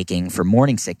she was taking for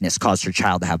morning sickness caused her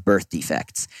child to have birth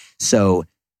defects. So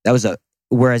that was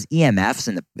whereas EMFs,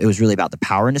 and it was really about the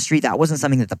power industry, that wasn't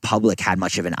something that the public had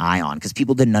much of an eye on because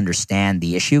people didn't understand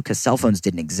the issue because cell phones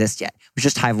didn't exist yet. It was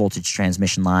just high voltage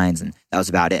transmission lines, and that was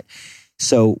about it.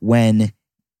 So when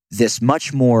this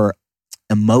much more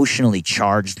emotionally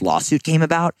charged lawsuit came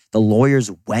about, the lawyers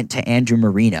went to Andrew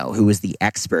Marino, who was the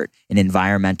expert in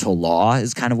environmental law,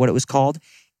 is kind of what it was called,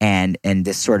 and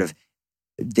this sort of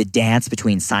the dance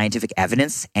between scientific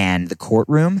evidence and the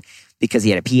courtroom, because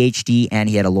he had a PhD and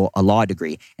he had a law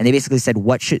degree. And they basically said,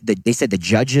 they said the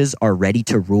judges are ready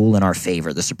to rule in our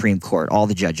favor. The Supreme Court, all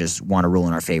the judges want to rule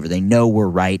in our favor. They know we're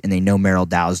right, and they know Merrill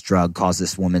Dow's drug caused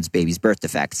this woman's baby's birth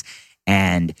defects.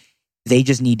 And they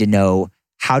just need to know,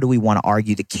 how do we want to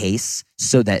argue the case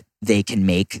so that they can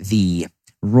make the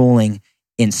ruling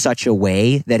in such a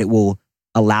way that it will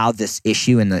allow this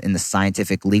issue in the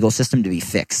scientific legal system to be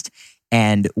fixed.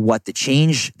 And what the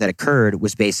change that occurred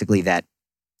was basically that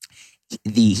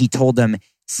he told them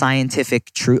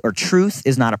scientific truth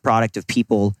is not a product of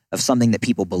something that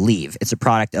people believe. It's a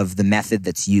product of the method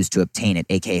that's used to obtain it,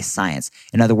 aka science.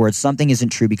 In other words, something isn't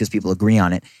true because people agree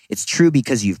on it. It's true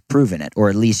because you've proven it, or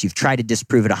at least you've tried to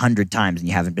disprove it 100 times and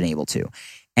you haven't been able to.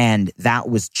 And that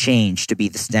was changed to be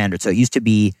the standard. So it used to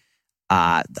be,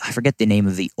 I forget the name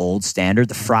of the old standard,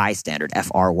 the Frye standard,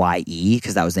 Frye,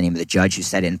 because that was the name of the judge who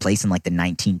set it in place in like the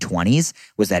 1920s,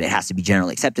 was that it has to be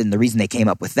generally accepted. And the reason they came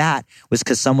up with that was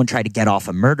because someone tried to get off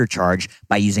a murder charge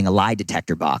by using a lie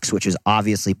detector box, which is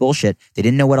obviously bullshit. They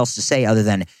didn't know what else to say other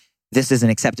than this isn't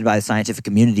accepted by the scientific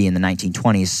community in the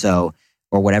 1920s,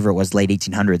 or whatever it was, late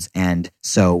 1800s. And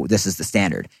so this is the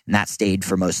standard. And that stayed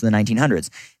for most of the 1900s.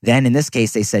 Then in this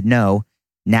case, they said no.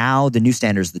 Now the new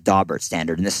standard is the Daubert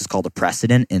standard, and this is called a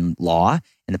precedent in law.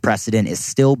 and the precedent is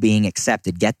still being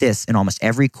accepted. Get this, in almost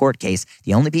every court case,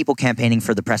 the only people campaigning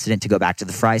for the precedent to go back to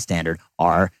the Fry standard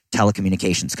are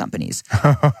telecommunications companies.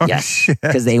 Yes,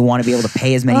 because they want to be able to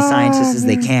pay as many scientists as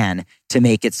they can to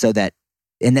make it so that,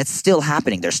 and that's still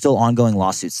happening. There's still ongoing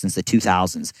lawsuits since the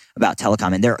 2000s about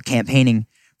telecom, and they're campaigning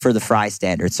for the Fry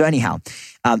standard. So anyhow,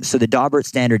 so the Daubert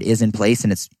standard is in place,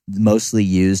 and it's mostly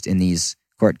used in these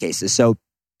court cases. So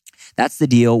that's the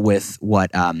deal with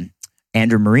what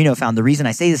Andrew Marino found. The reason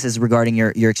I say this is regarding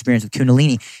your experience with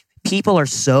Kundalini. People are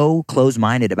so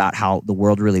close-minded about how the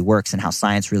world really works and how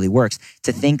science really works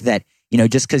to think that,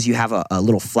 just because you have a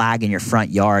little flag in your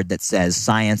front yard that says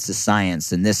science is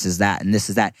science and this is that and this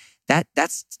is that,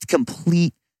 that's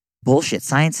complete bullshit.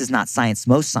 Science is not science.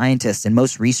 Most scientists and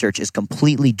most research is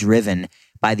completely driven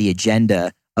by the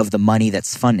agenda of the money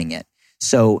that's funding it.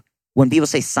 So when people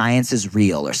say science is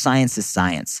real or science is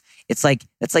science, it's like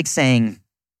saying,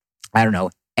 I don't know,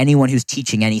 anyone who's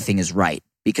teaching anything is right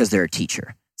because they're a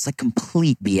teacher. It's like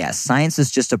complete BS. Science is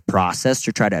just a process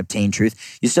to try to obtain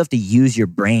truth. You still have to use your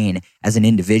brain as an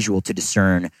individual to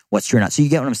discern what's true or not. So you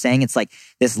get what I'm saying? It's like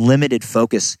this limited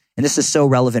focus. And this is so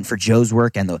relevant for Joe's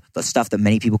work and the stuff that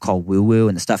many people call woo-woo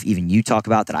and the stuff even you talk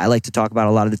about that I like to talk about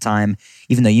a lot of the time,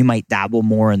 even though you might dabble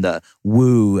more in the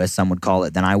woo, as some would call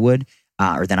it, than I would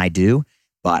or than I do.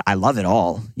 But I love it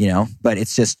all, But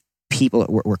it's just people,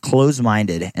 we're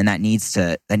closed-minded, and that needs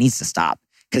to stop,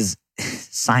 because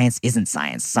science isn't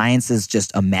science. Science is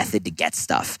just a method to get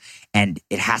stuff, and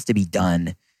it has to be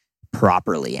done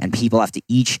properly, and people have to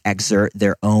each exert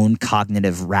their own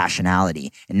cognitive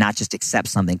rationality and not just accept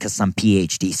something because some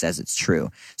PhD says it's true.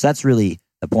 So that's really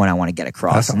the point I want to get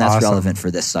across, and that's awesome. Relevant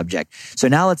for this subject. So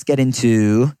now let's get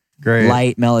into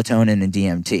light, melatonin, and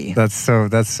DMT. That's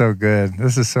so good.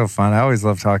 This is so fun. I always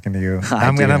love talking to you.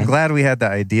 I'm glad we had the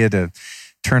idea to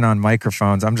turn on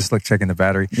microphones. I'm just checking the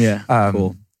battery. Yeah,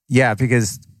 cool. Yeah,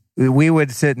 because we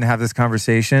would sit and have this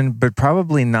conversation, but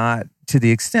probably not to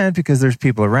the extent, because there's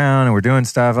people around and we're doing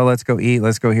stuff. Oh, let's go eat.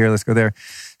 Let's go here. Let's go there.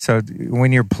 So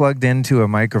when you're plugged into a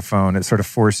microphone, it sort of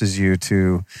forces you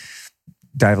to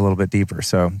dive a little bit deeper.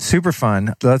 So super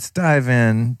fun. Let's dive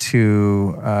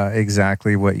into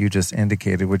exactly what you just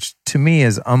indicated, which to me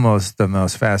is almost the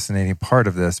most fascinating part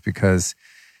of this, because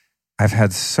I've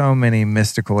had so many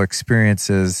mystical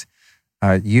experiences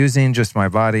using just my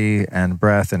body and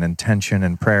breath and intention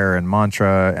and prayer and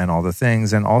mantra and all the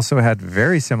things, and also had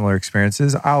very similar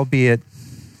experiences, albeit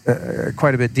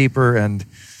quite a bit deeper and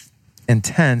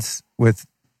intense, with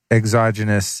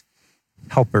exogenous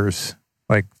helpers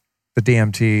like the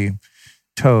DMT,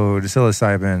 toad,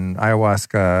 psilocybin,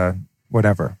 ayahuasca,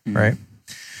 whatever, right?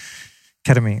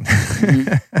 Ketamine.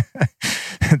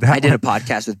 I did a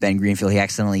podcast with Ben Greenfield.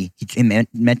 He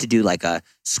meant to do like a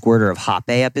squirter of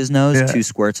Hape up his nose, 2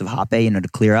 squirts of Hape, to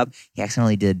clear up. He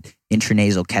accidentally did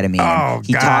intranasal ketamine. Oh,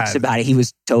 he talks about it. He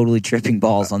was totally tripping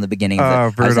balls on the beginning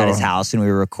of it. I was at his house and we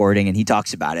were recording, and he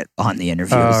talks about it on the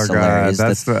interview. It was hilarious.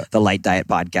 That's the Light Diet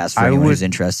podcast for anyone who's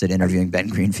interested in interviewing Ben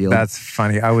Greenfield. That's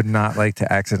funny. I would not like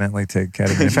to accidentally take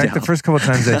ketamine. In fact, the first couple of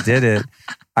times I did it,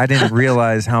 I didn't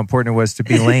realize how important it was to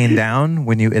be laying down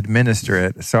when you administer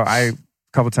it. So a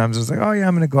couple of times I was like, oh yeah,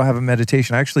 I'm going to go have a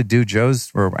meditation. I actually do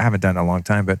or I haven't done it in a long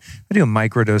time, but I do a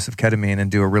microdose of ketamine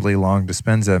and do a really long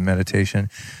Dispenza meditation.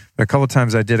 But a couple of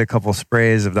times I did a couple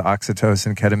sprays of the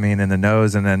oxytocin ketamine in the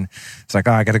nose, and then it's like,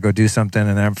 oh, I got to go do something.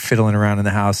 And then I'm fiddling around in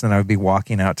the house, and I would be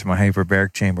walking out to my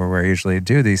hyperbaric chamber where I usually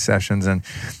do these sessions. And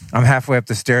I'm halfway up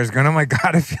the stairs going, oh my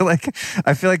God, I feel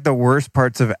like the worst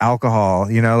parts of alcohol,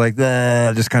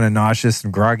 just kind of nauseous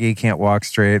and groggy, can't walk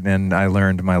straight. And I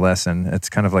learned my lesson. It's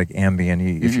kind of like Ambien.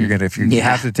 If you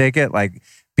have to take it,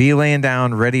 be laying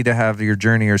down, ready to have your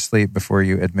journey or sleep before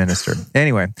you administer.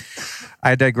 Anyway,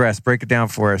 I digress. Break it down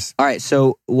for us. All right.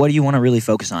 So what do you want to really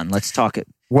focus on? Let's talk it.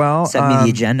 Well, set me the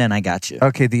agenda and I got you.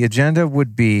 Okay. The agenda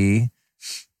would be,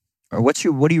 or what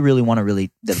do you really want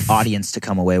the audience to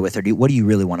come away with? Or what do you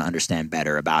really want to understand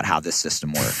better about how this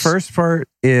system works? First part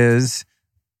is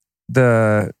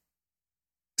the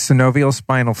synovial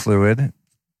spinal fluid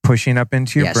pushing up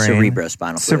into your brain.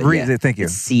 Cerebrospinal fluid. Thank you.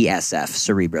 It's CSF,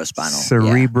 cerebrospinal.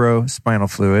 Cerebrospinal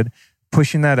fluid.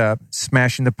 Pushing that up,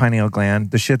 smashing the pineal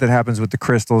gland, the shit that happens with the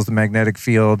crystals, the magnetic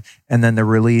field, and then the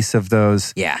release of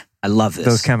those. Yeah, I love this.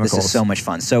 Those chemicals. This is so much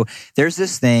fun. So there's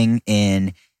this thing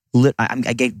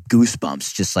I get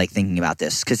goosebumps just thinking about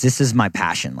this, because this is my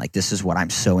passion. This is what I'm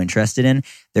so interested in.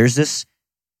 There's this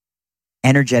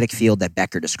energetic field that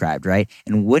Becker described, right?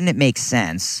 And wouldn't it make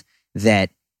sense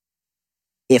that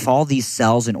if all these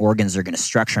cells and organs are going to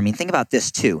structure, think about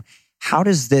this too. How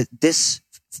does this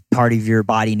part of your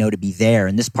body know to be there,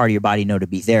 and this part of your body know to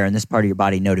be there, and this part of your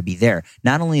body know to be there.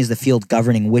 Not only is the field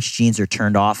governing which genes are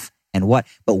turned off and what,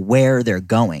 but where they're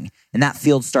going. And that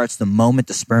field starts the moment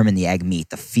the sperm and the egg meet.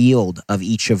 The field of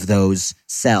each of those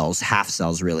cells, half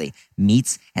cells really,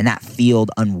 meets, and that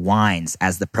field unwinds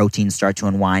as the proteins start to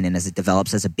unwind, and as it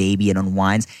develops as a baby, it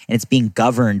unwinds, and it's being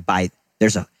governed by,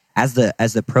 as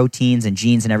the proteins and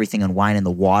genes and everything unwind in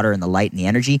the water and the light and the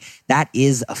energy, that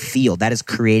is a field. That is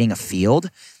creating a field.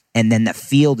 And then that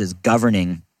field is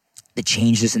governing the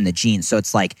changes in the genes. So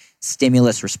it's like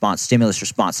stimulus, response, stimulus,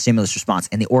 response, stimulus, response.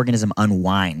 And the organism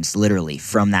unwinds literally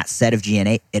from that set of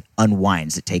DNA. It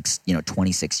unwinds. It takes,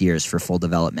 26 years for full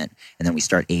development. And then we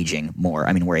start aging more.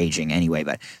 I mean, we're aging anyway,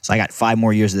 but so I got 5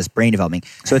 more years of this brain developing.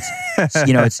 So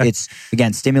it's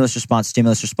again, stimulus,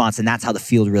 response. And that's how the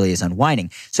field really is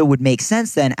unwinding. So it would make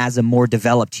sense then as a more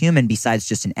developed human, besides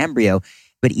just an embryo,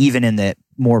 but even in the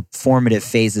more formative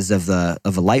phases of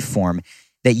a life form,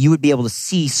 that you would be able to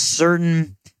see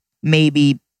certain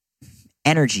maybe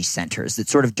energy centers that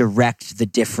sort of direct the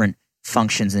different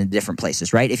functions in different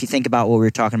places, right? If you think about what we were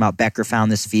talking about, Becker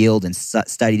found this field and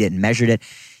studied it and measured it.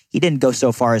 He didn't go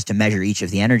so far as to measure each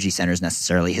of the energy centers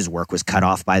necessarily. His work was cut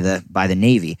off by the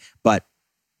Navy. But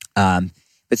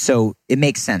so it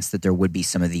makes sense that there would be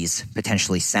some of these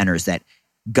potentially centers that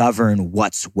govern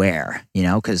what's where,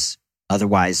 because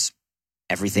otherwise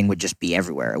everything would just be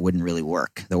everywhere. It wouldn't really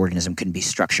work. The organism couldn't be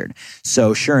structured.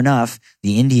 So sure enough,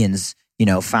 the Indians,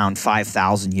 found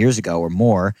 5,000 years ago or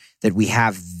more that we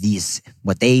have these,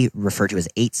 what they refer to as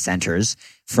 8 centers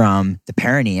from the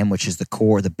perineum, which is the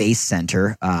core, the base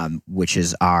center, which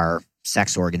is our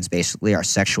sex organs, basically our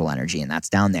sexual energy, and that's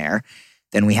down there.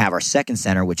 Then we have our second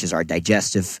center, which is our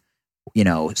digestive,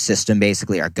 system,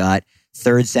 basically our gut.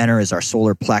 Third center is our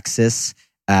solar plexus.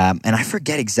 And I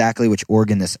forget exactly which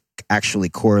organ this actually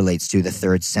correlates to, the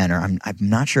third center. I'm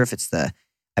not sure if it's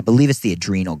I believe it's the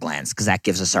adrenal glands, because that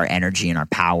gives us our energy and our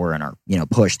power and our,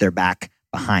 push. They're back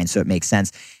behind, so it makes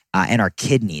sense. And our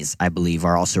kidneys, I believe,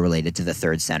 are also related to the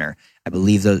third center. I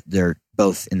believe they're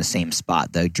both in the same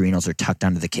spot. The adrenals are tucked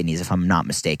under the kidneys, if I'm not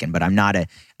mistaken, but I'm not an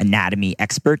anatomy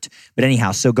expert. But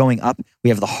anyhow, so going up, we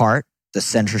have the heart, the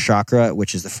central chakra,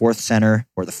 which is the fourth center,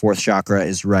 or the fourth chakra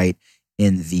is right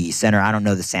in the center. I don't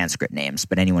know the Sanskrit names,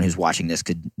 but anyone who's watching this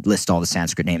could list all the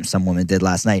Sanskrit names. Some woman did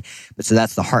last night. But so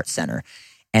that's the heart center.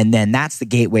 And then that's the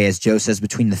gateway, as Joe says,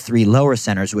 between the 3 lower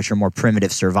centers, which are more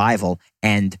primitive survival,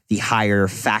 and the higher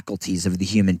faculties of the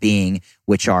human being,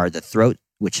 which are the throat,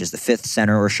 which is the 5th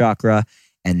center or chakra,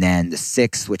 and then the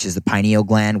 6th, which is the pineal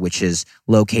gland, which is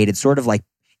located sort of like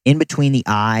in between the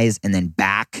eyes and then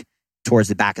back towards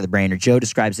the back of the brain. Or Joe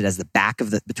describes it as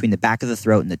between the back of the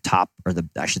throat and the top, or the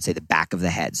back of the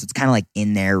head. So it's kind of like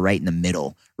in there, right in the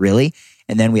middle, really.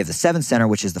 And then we have the 7th center,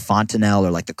 which is the fontanelle,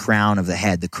 or like the crown of the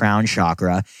head, the crown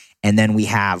chakra. And then we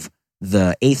have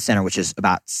the 8th center, which is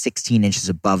about 16 inches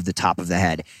above the top of the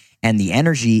head. And the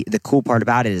energy, the cool part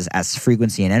about it is, as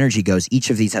frequency and energy goes, each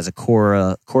of these has a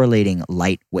correlating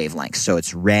light wavelength. So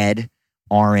it's red,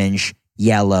 orange,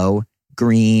 yellow,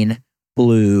 green,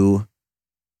 blue,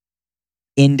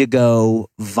 indigo,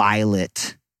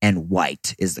 violet, and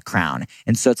white is the crown.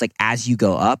 And so it's like as you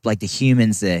go up, like the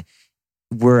humans,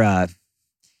 we're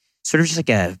sort of just like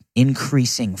a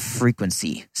increasing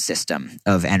frequency system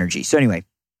of energy. So anyway,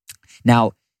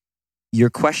 now your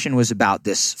question was about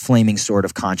this flaming sword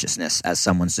of consciousness, as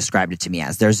someone's described it to me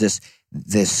as. There's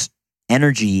this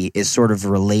energy is sort of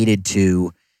related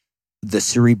to the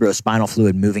cerebrospinal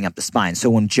fluid moving up the spine. So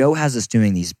when Joe has us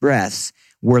doing these breaths,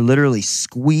 we're literally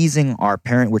squeezing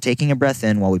we're taking a breath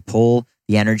in while we pull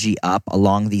the energy up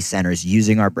along these centers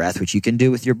using our breath, which you can do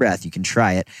with your breath. You can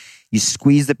try it. You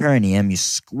squeeze the perineum, you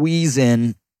squeeze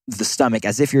in the stomach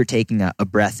as if you're taking a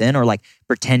breath in, or like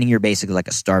pretending you're basically like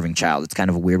a starving child. It's kind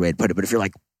of a weird way to put it, but if you're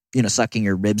like, sucking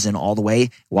your ribs in all the way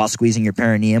while squeezing your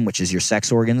perineum, which is your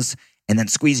sex organs, and then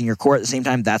squeezing your core at the same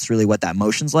time, that's really what that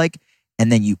motion's like.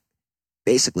 And then you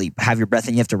basically have your breath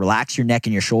in, you have to relax your neck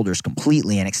and your shoulders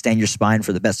completely and extend your spine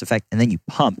for the best effect. And then you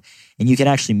pump, and you can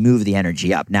actually move the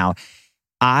energy up. Now,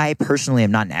 I personally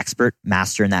am not an expert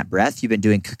master in that breath. You've been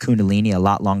doing Kundalini a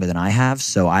lot longer than I have,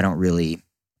 so I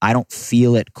don't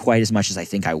feel it quite as much as I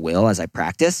think I will as I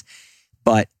practice.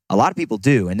 But a lot of people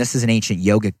do, and this is an ancient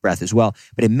yogic breath as well.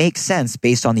 But it makes sense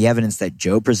based on the evidence that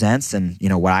Joe presents and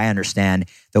what I understand,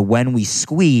 that when we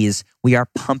squeeze, we are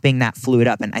pumping that fluid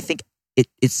up. And I think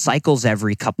it cycles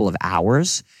every couple of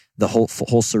hours, the whole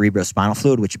cerebrospinal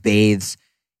fluid, which bathes.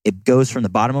 It goes from the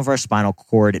bottom of our spinal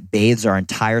cord, it bathes our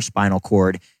entire spinal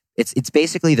cord, it's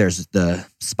basically there's the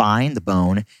spine, the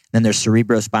bone, then there's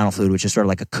cerebrospinal fluid, which is sort of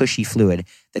like a cushy fluid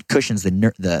that cushions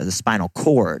the spinal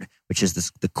cord, which is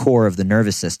the core of the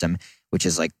nervous system, which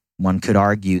is like, one could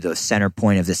argue, the center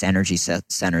point of this energy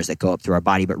centers that go up through our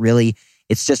body. But really,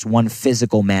 it's just one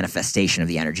physical manifestation of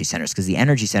the energy centers, because the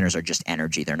energy centers are just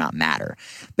energy. They're not matter.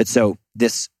 But so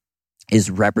this is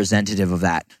representative of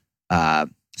that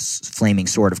flaming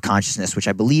sword of consciousness, which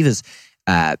I believe is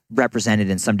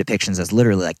represented in some depictions as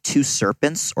literally like two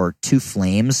serpents or two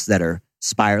flames that are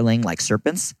spiraling like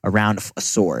serpents around a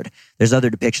sword. There's other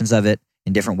depictions of it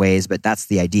in different ways, but that's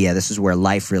the idea. This is where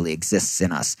life really exists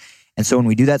in us. And so when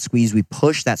we do that squeeze, we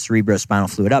push that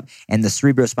cerebrospinal fluid up, and the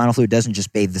cerebrospinal fluid doesn't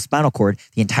just bathe the spinal cord.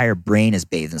 The entire brain is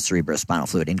bathed in cerebrospinal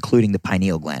fluid, including the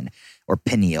pineal gland, or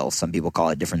pineal. Some people call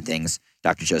it different things.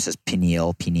 Dr. Joe says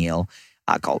pineal.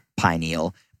 I call it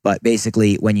pineal. But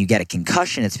basically, when you get a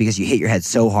concussion, it's because you hit your head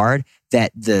so hard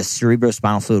that the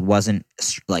cerebrospinal fluid wasn't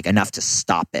like enough to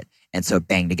stop it. And so it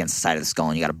banged against the side of the skull,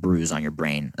 and you got a bruise on your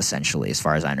brain, essentially, as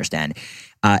far as I understand.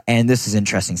 And this is an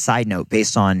interesting side note.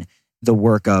 Based on the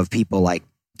work of people like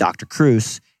Dr.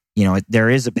 Cruz, there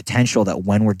is a potential that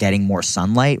when we're getting more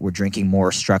sunlight, we're drinking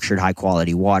more structured,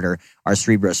 high-quality water, our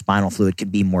cerebrospinal fluid can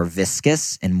be more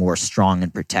viscous and more strong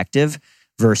and protective,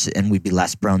 and we'd be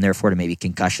less prone, therefore, to maybe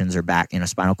concussions or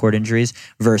spinal cord injuries,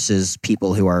 versus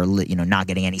people who are, not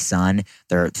getting any sun.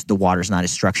 The water's not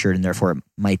as structured, and therefore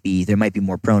they might be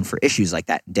more prone for issues like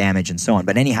that, damage and so on.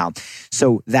 But anyhow,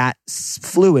 so that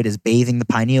fluid is bathing the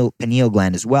pineal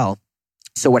gland as well.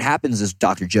 So what happens, as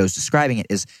Dr. Joe's describing it,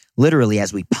 is literally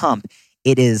as we pump,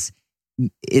 it's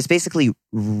basically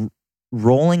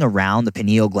rolling around the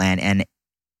pineal gland.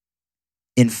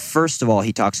 And first of all,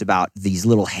 he talks about these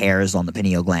little hairs on the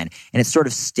pineal gland, and it's sort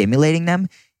of stimulating them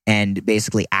and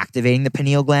basically activating the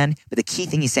pineal gland. But the key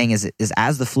thing he's saying is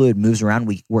as the fluid moves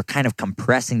around, we're kind of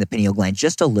compressing the pineal gland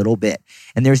just a little bit.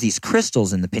 And there's these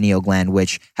crystals in the pineal gland,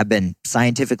 which have been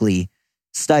scientifically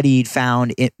studied,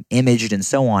 found, imaged, and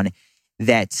so on,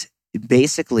 that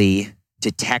basically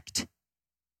detect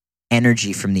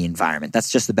energy from the environment.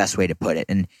 That's just the best way to put it.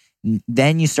 And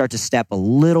then you start to step a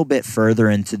little bit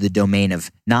further into the domain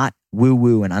of not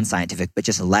woo-woo and unscientific, but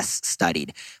just less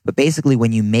studied. But basically,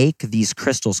 when you make these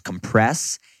crystals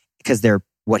compress, because they're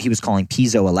what he was calling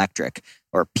piezoelectric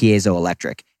or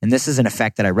piezoelectric, and this is an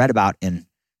effect that I read about in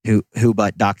who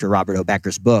but Dr. Robert O.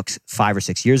 Becker's books 5 or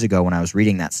 6 years ago when I was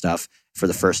reading that stuff for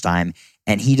the first time.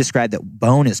 And he described that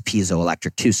bone is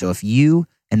piezoelectric too. So if you,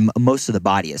 and most of the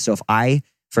body is, so if I,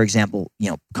 for example,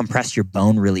 compress your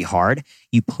bone really hard,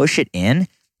 you push it in,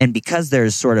 and because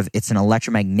it's an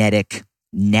electromagnetic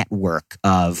network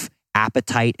of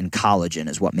apatite and collagen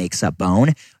is what makes up bone.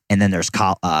 And then there's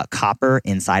copper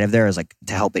inside of there is like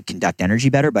to help it conduct energy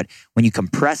better. But when you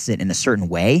compress it in a certain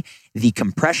way, the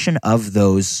compression of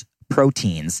those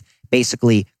proteins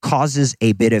basically causes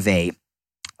a bit of a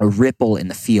ripple in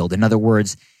the field. In other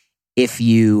words, if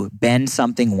you bend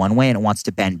something one way and it wants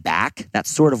to bend back, that's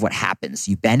sort of what happens.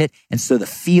 You bend it, and so the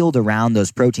field around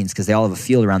those proteins, because they all have a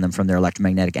field around them from their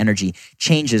electromagnetic energy,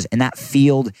 changes, and that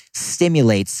field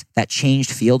stimulates, that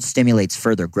changed field stimulates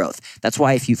further growth. That's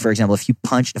why if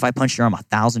I punched your arm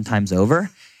 1,000 times over,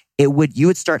 you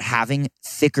would start having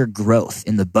thicker growth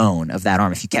in the bone of that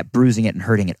arm if you kept bruising it and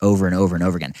hurting it over and over and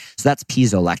over again. So that's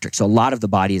piezoelectric. So a lot of the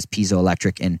body is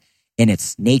piezoelectric in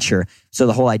its nature. So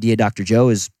the whole idea Dr. Joe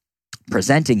is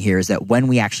presenting here is that when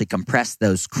we actually compress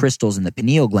those crystals in the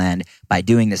pineal gland by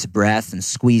doing this breath and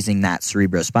squeezing that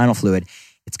cerebrospinal fluid,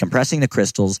 it's compressing the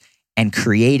crystals and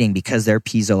creating, because they're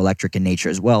piezoelectric in nature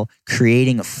as well,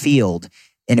 creating a field.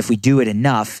 And if we do it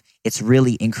enough, it's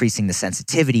really increasing the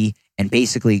sensitivity and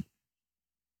basically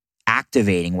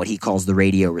activating what he calls the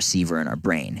radio receiver in our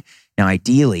brain. Now,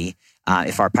 ideally,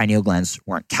 if our pineal glands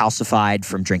weren't calcified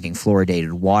from drinking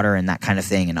fluoridated water and that kind of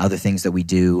thing and other things that we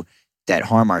do that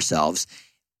harm ourselves,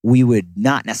 we would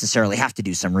not necessarily have to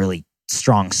do some really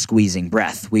strong squeezing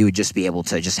breath. We would just be able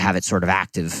to just have it sort of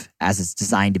active as it's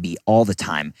designed to be all the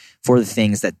time for the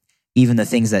things that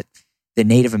the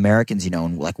Native Americans,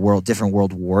 in like different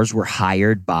world wars, were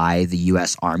hired by the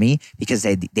U.S. Army because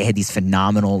they had these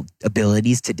phenomenal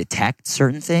abilities to detect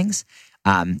certain things.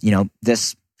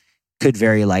 This could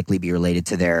very likely be related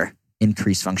to their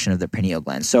increased function of their pineal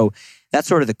gland. So that's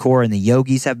sort of the core, and the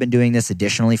yogis have been doing this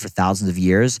additionally for thousands of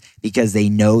years because they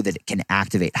know that it can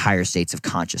activate higher states of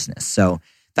consciousness. So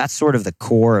that's sort of the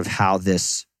core of how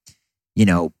this,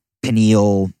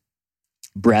 pineal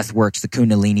breath works, the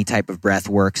Kundalini type of breath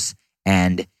works.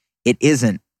 And it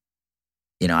isn't,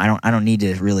 I don't need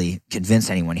to really convince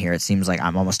anyone here. It seems like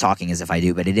I'm almost talking as if I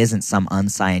do, but it isn't some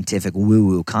unscientific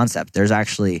woo-woo concept. There's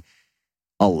actually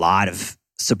a lot of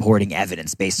supporting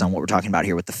evidence based on what we're talking about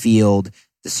here with the field,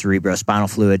 the cerebrospinal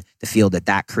fluid, the field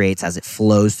that creates as it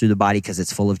flows through the body because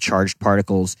it's full of charged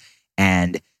particles.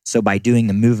 And so by doing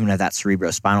the movement of that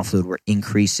cerebrospinal fluid, we're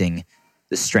increasing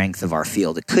the strength of our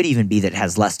field. It could even be that it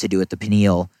has less to do with the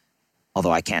pineal,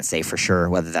 although I can't say for sure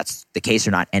whether that's the case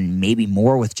or not, and maybe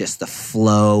more with just the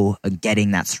flow of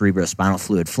getting that cerebrospinal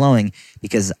fluid flowing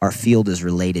because our field is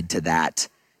related to that.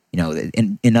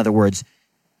 In other words,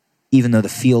 even though the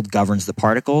field governs the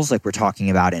particles, like we're talking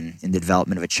about in the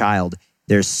development of a child,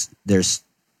 there's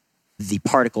the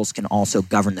particles can also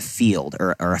govern the field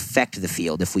or affect the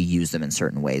field if we use them in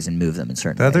certain ways and move them in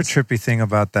certain ways. The other trippy thing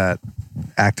about that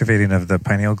activating of the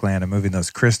pineal gland and moving those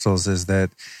crystals is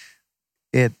that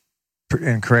it,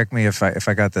 and correct me if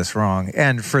I got this wrong,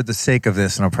 and for the sake of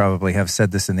this, and I'll probably have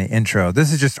said this in the intro,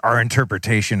 this is just our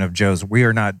interpretation of Joe's. We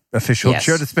are not official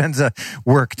Joe Dispenza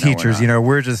work teachers.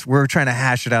 We're trying to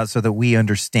hash it out so that we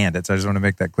understand it. So I just want to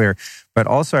make that clear. But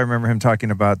also I remember him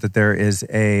talking about that there is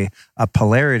a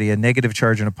polarity, a negative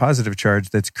charge and a positive charge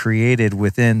that's created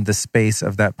within the space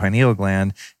of that pineal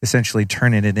gland, essentially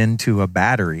turning it into a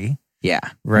battery. Yeah.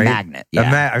 Right? Magnet. Yeah.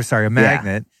 A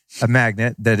magnet. A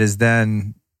magnet that is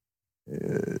then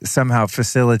somehow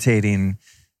facilitating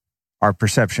our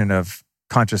perception of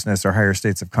consciousness or higher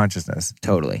states of consciousness.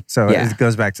 Totally. So it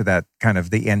goes back to that kind of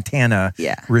the antenna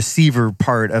receiver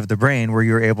part of the brain where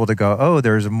you're able to go, oh,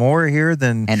 there's more here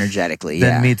than energetically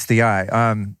than meets the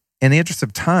eye. In the interest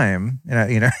of time,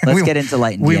 let's get into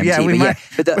light and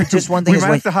DMT. But just one thing we is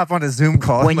might have to hop on a Zoom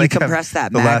call. When you compress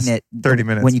that magnet, 30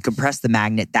 minutes. When you compress the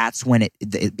magnet, that's when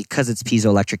because it's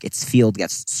piezoelectric, its field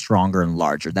gets stronger and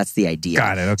larger. That's the idea.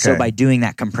 Got it. Okay. So by doing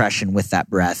that compression with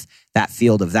that breath, that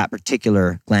field of that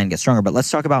particular gland gets stronger. But let's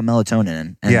talk about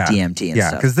melatonin and DMT and stuff.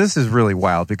 Yeah, because this is really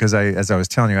wild. Because as I was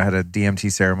telling you, I had a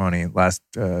DMT ceremony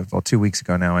 2 weeks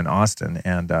ago now in Austin,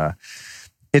 and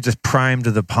it just primed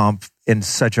the pump in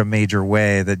such a major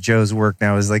way that Joe's work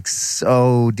now is like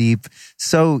so deep,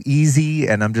 so easy.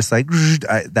 And I'm just like,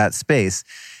 that space.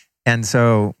 And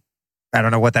so I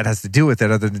don't know what that has to do with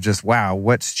it other than just, wow,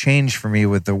 what's changed for me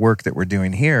with the work that we're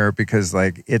doing here? Because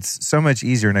like, it's so much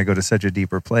easier and I go to such a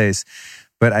deeper place.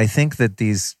 But I think that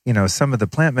these, some of the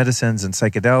plant medicines and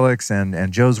psychedelics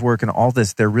and Joe's work and all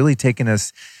this, they're really taking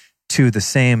us to the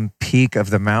same peak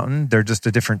of the mountain. They're just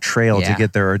a different trail to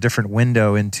get there, or a different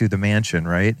window into the mansion,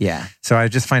 right? Yeah. So I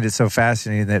just find it so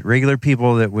fascinating that regular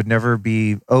people that would never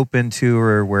be open to,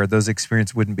 or where those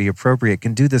experiences wouldn't be appropriate,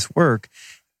 can do this work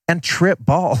and trip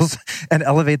balls and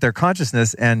elevate their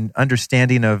consciousness and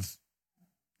understanding of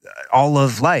all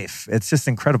of life. It's just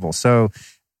incredible. So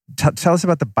tell us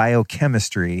about the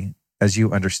biochemistry as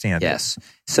you understand it. Yes.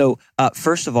 So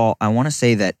first of all, I want to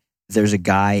say that there's a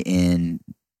guy in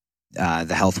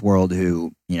the health world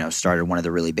who, started one of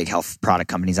the really big health product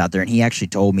companies out there. And he actually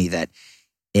told me that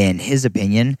in his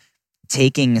opinion,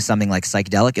 taking something like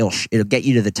psychedelic, it'll get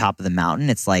you to the top of the mountain.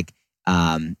 It's like,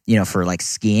 for like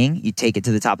skiing, you take it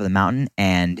to the top of the mountain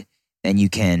and then you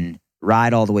can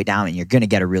ride all the way down and you're going to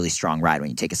get a really strong ride when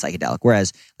you take a psychedelic.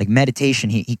 Whereas like meditation,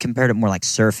 he compared it more like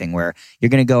surfing, where you're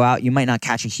going to go out, you might not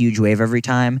catch a huge wave every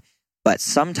time, but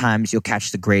sometimes you'll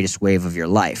catch the greatest wave of your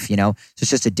life, So it's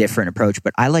just a different approach.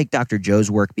 But I like Dr. Joe's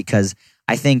work because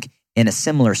I think in a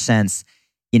similar sense,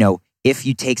 if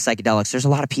you take psychedelics, there's a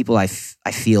lot of people I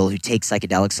feel who take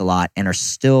psychedelics a lot and are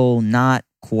still not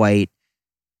quite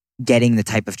getting the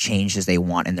type of changes they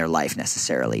want in their life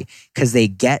necessarily, because they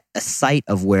get a sight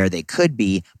of where they could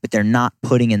be, but they're not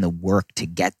putting in the work to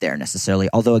get there necessarily.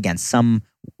 Although again, some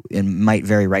might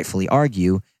very rightfully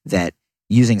argue that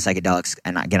using psychedelics,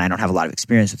 and again, I don't have a lot of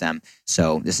experience with them,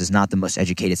 so this is not the most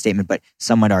educated statement, but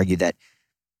some would argue that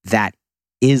that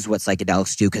is what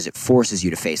psychedelics do because it forces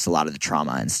you to face a lot of the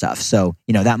trauma and stuff. So,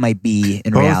 that might be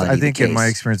in reality I think the case. In my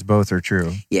experience, both are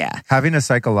true. Yeah. Having a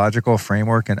psychological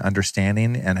framework and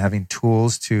understanding and having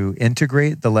tools to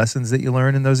integrate the lessons that you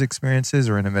learn in those experiences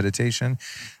or in a meditation,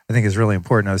 I think is really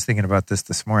important. I was thinking about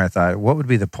this morning. I thought, what would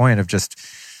be the point of just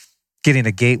getting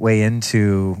a gateway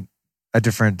into a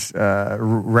different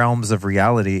realms of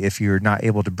reality if you're not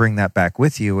able to bring that back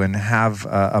with you and have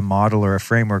a model or a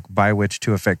framework by which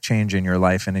to affect change in your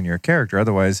life and in your character?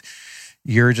 Otherwise,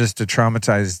 you're just a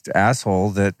traumatized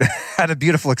asshole that had a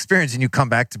beautiful experience and you come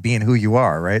back to being who you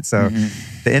are, right? So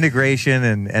the integration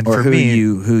and or for who me,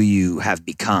 who you have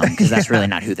become, because that's really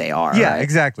not who they are. Yeah, right?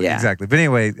 exactly. But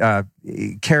anyway,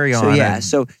 carry on.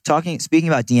 So speaking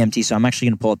about DMT, so I'm actually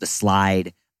going to pull up the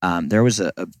slide. There was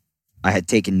I had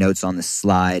taken notes on the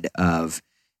slide of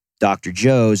Dr.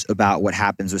 Joe's about what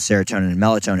happens with serotonin and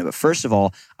melatonin. But first of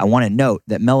all, I want to note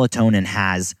that melatonin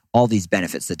has all these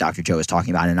benefits that Dr. Joe is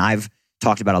talking about. And I've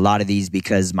talked about a lot of these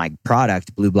because my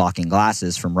product, blue blocking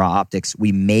glasses from Raw Optics,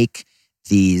 we make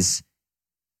these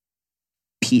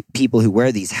people who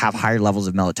wear these have higher levels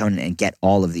of melatonin and get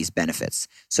all of these benefits.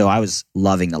 So I was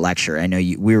loving the lecture. I know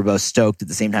we were both stoked at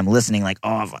the same time listening, like,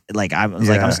 I was like,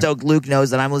 I'm stoked Luke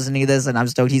knows that I'm listening to this and I'm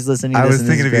stoked he's listening to this. I was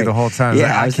thinking of you the whole time.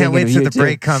 Yeah, I can't wait till the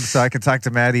break comes so I can talk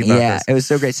to Maddie about this. Yeah, it was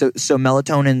so great. So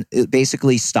melatonin, it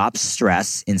basically stops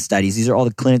stress in studies. These are all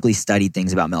the clinically studied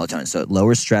things about melatonin. So it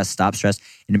lowers stress, stops stress,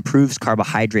 it improves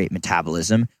carbohydrate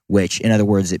metabolism, which in other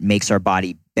words, it makes our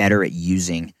body better at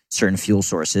using certain fuel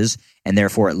sources, and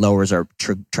therefore it lowers our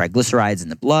triglycerides in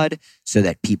the blood so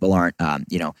that people aren't,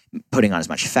 putting on as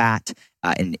much fat,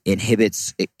 and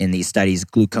inhibits, in these studies,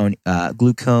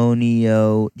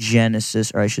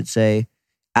 gluconeogenesis, or I should say,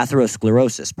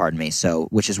 atherosclerosis, so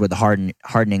which is where the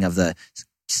hardening of the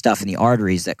stuff in the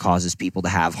arteries that causes people to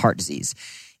have heart disease.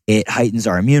 It heightens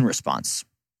our immune response,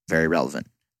 very relevant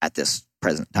at this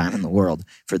present time in the world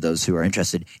for those who are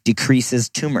interested, decreases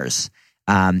tumors,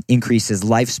 increases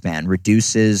lifespan,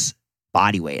 reduces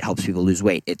body weight, helps people lose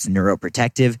weight. It's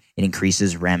neuroprotective. It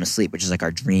increases REM sleep, which is like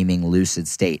our dreaming lucid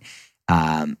state,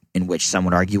 in which some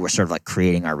would argue we're sort of like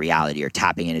creating our reality or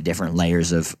tapping into different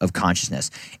layers of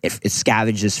consciousness. It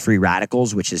scavenges free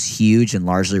radicals, which is huge and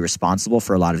largely responsible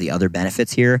for a lot of the other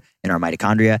benefits here in our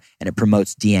mitochondria, and it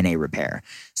promotes DNA repair.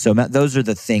 So those are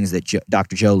the things that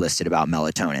Dr. Joe listed about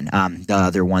melatonin. The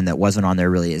other one that wasn't on there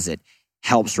really is it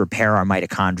helps repair our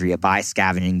mitochondria by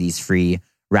scavenging these free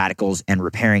radicals and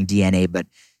repairing DNA, but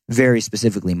very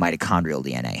specifically mitochondrial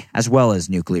DNA, as well as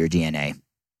nuclear DNA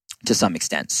to some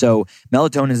extent. So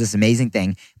melatonin is this amazing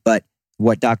thing, but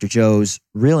what Dr. Joe's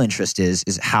real interest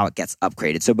is how it gets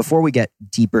upgraded. So before we get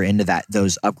deeper into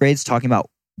those upgrades, talking about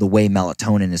the way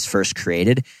melatonin is first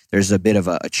created, there's a bit of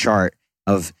a chart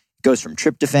of, it goes from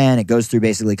tryptophan, it goes through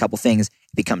basically a couple things,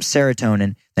 it becomes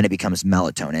serotonin, then it becomes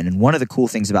melatonin. And one of the cool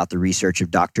things about the research of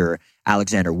Dr.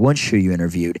 Alexander Wunsch, who you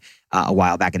interviewed a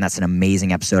while back, and that's an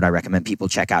amazing episode I recommend people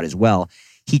check out as well,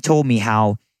 he told me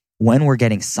how when we're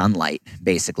getting sunlight,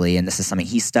 basically, and this is something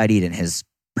he studied and his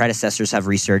predecessors have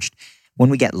researched,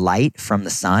 when we get light from the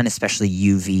sun, especially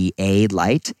UVA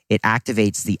light, it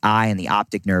activates the eye and the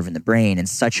optic nerve in the brain in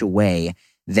such a way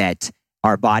that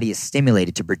our body is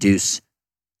stimulated to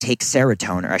take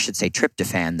serotonin, or I should say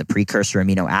tryptophan, the precursor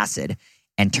amino acid,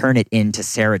 and turn it into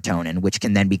serotonin, which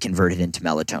can then be converted into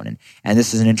melatonin. And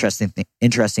this is an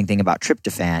interesting thing about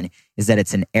tryptophan, is that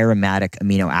it's an aromatic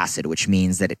amino acid, which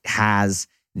means that it has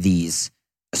a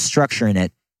structure in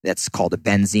it that's called a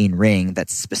benzene ring that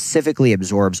specifically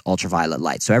absorbs ultraviolet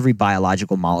light. So every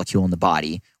biological molecule in the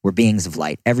body, we're beings of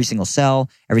light. Every single cell,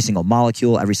 every single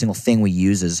molecule, every single thing we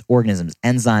use as organisms,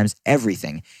 enzymes,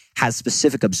 everything has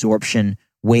specific absorption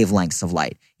wavelengths of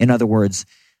light. In other words,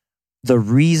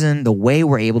 the way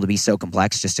we're able to be so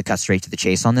complex, just to cut straight to the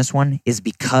chase on this one, is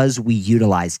because we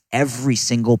utilize every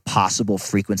single possible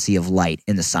frequency of light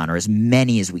in the sun, or as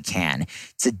many as we can,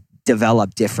 to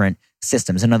develop different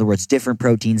systems. In other words, different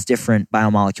proteins, different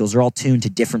biomolecules are all tuned to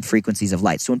different frequencies of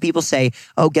light. So when people say,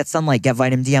 oh, get sunlight, get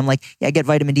vitamin D, I'm like, yeah, get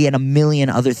vitamin D and a million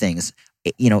other things,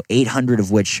 800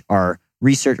 of which are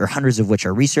research, or hundreds of which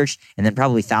are researched, and then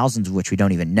probably thousands of which we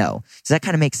don't even know. Does that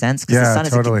kind of make sense? Because the sun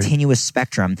is a continuous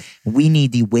spectrum. We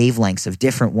need the wavelengths of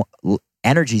different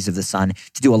energies of the sun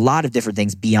to do a lot of different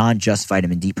things beyond just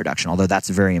vitamin D production, although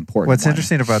that's a very important What's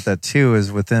interesting about that too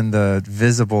is within the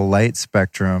visible light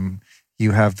spectrum,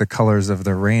 you have the colors of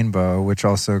the rainbow, which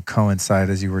also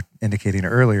coincide, as you were indicating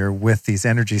earlier, with these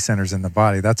energy centers in the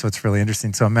body. That's what's really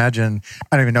interesting. So imagine,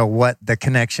 I don't even know what the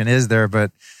connection is there,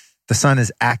 but the sun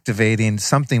is activating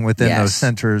something within those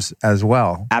centers as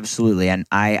well. Absolutely. And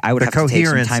I would have to take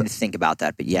some time to think about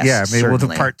that, but yes, yeah, maybe certainly.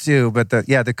 We'll do part two, but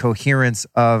the coherence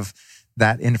of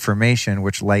that information,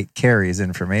 which light carries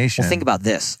information. Well, think about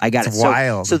this. I got it's it.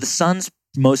 Wild. So the sun's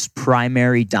most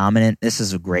primary dominant, this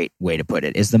is a great way to put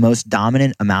it, is the most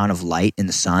dominant amount of light in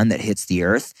the sun that hits the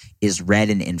earth is red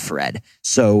and infrared.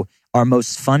 So our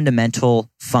most fundamental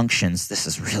functions, this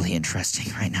is really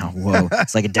interesting right now. Whoa,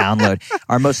 it's like a download.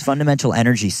 Our most fundamental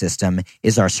energy system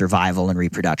is our survival and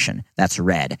reproduction. That's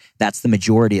red. That's the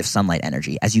majority of sunlight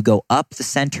energy. As you go up the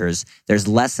centers, there's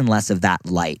less and less of that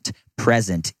light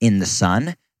present in the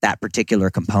sun, that particular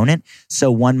component.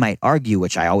 So one might argue,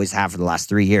 which I always have for the last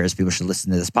 3 years, people should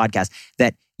listen to this podcast,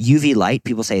 that UV light,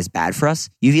 people say, is bad for us.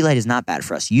 UV light is not bad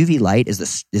for us. UV light is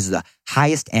the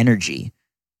highest energy,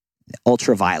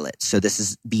 ultraviolet. So this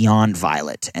is beyond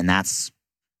violet, and that's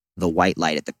the white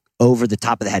light over the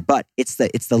top of the head. But it's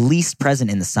the least present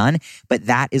in the sun. But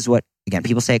that is what, again,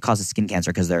 people say it causes skin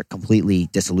cancer because they're completely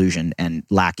disillusioned and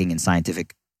lacking in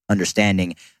scientific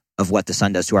understanding of what the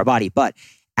sun does to our body. But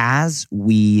as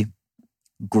we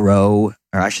grow,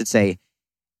 or I should say,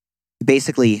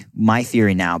 basically my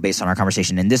theory now based on our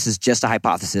conversation, and this is just a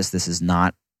hypothesis, this is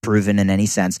not proven in any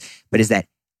sense, but is that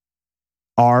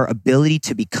our ability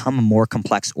to become a more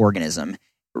complex organism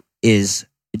is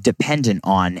dependent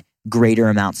on greater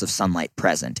amounts of sunlight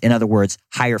present. In other words,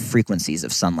 higher frequencies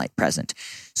of sunlight present.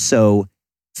 So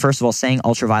first of all, saying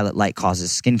ultraviolet light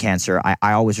causes skin cancer,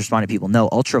 I always respond to people, no,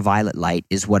 ultraviolet light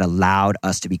is what allowed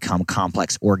us to become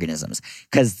complex organisms,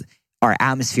 because our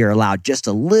atmosphere allowed just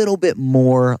a little bit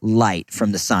more light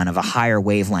from the sun of a higher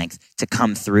wavelength to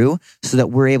come through so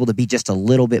that we're able to be just a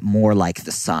little bit more like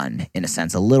the sun, in a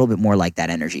sense, a little bit more like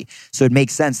that energy. So it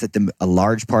makes sense that a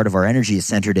large part of our energy is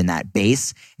centered in that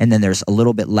base, and then there's a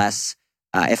little bit less,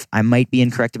 if I might be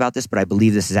incorrect about this, but I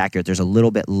believe this is accurate, there's a little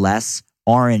bit less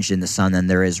orange in the sun than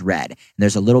there is red. And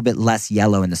there's a little bit less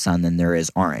yellow in the sun than there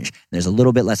is orange. And there's a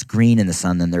little bit less green in the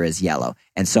sun than there is yellow,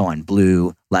 and so on.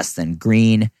 Blue less than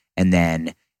green, and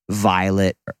then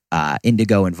violet,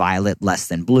 indigo and violet less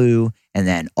than blue, and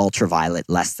then ultraviolet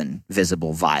less than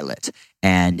visible violet.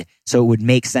 And so it would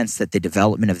make sense that the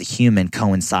development of the human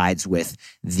coincides with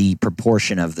the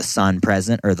proportion of the sun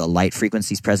present, or the light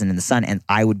frequencies present in the sun. And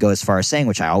I would go as far as saying,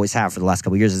 which I always have for the last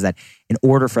couple of years, is that in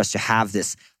order for us to have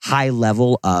this high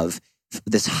level of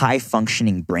this high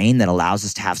functioning brain that allows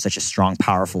us to have such a strong,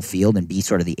 powerful field and be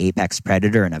sort of the apex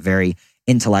predator and a very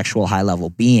intellectual, high level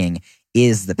being,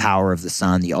 is the power of the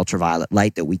sun, the ultraviolet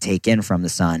light that we take in from the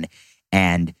sun.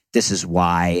 And this is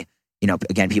why,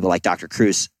 again, people like Dr.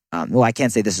 Kruse, well, I can't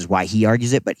say this is why he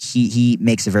argues it, but he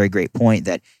makes a very great point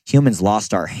that humans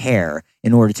lost our hair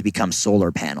in order to become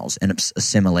solar panels and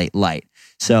assimilate light.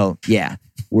 So yeah,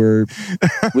 we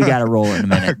got to roll in a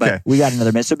minute, but Okay. we got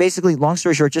another minute. So basically, long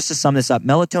story short, just to sum this up,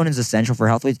 melatonin is essential for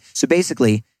health. So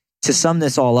basically, to sum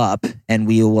this all up, and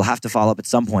we will have to follow up at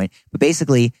some point, but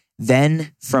basically,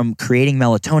 then from creating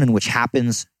melatonin, which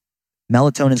happens,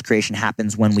 melatonin's creation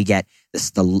happens when we get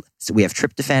this. So we have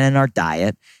tryptophan in our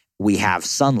diet, we have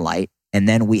sunlight, and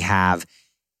then we have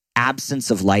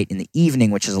absence of light in the evening,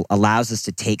 which allows us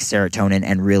to take serotonin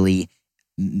and really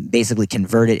basically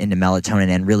convert it into melatonin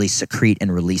and really secrete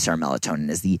and release our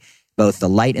melatonin. As both the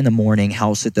light in the morning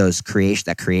helps with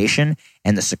that creation,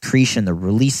 and the secretion, the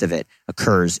release of it,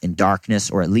 occurs in darkness,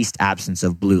 or at least absence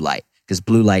of blue light. Because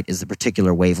blue light is the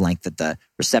particular wavelength that the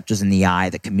receptors in the eye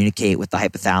that communicate with the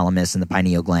hypothalamus and the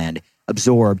pineal gland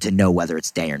absorb to know whether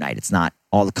it's day or night. It's not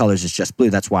all the colors, it's just blue.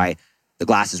 That's why the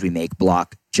glasses we make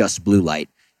block just blue light,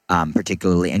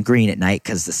 particularly, and green at night,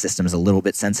 because the system is a little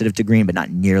bit sensitive to green, but not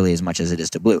nearly as much as it is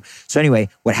to blue. So anyway,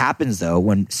 what happens though,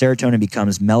 when serotonin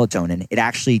becomes melatonin, it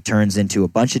actually turns into a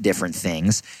bunch of different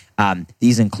things.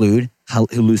 These include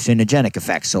hallucinogenic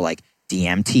effects. So like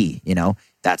DMT,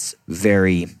 that's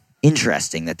very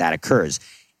interesting that occurs.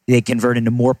 They convert into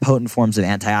more potent forms of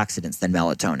antioxidants than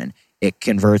melatonin. It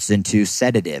converts into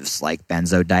sedatives like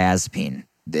benzodiazepine.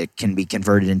 That can be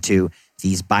converted into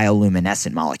these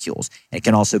bioluminescent molecules. And it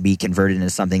can also be converted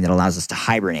into something that allows us to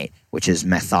hibernate, which is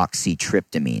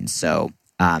methoxytryptamine. So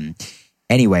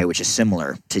anyway, which is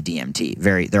similar to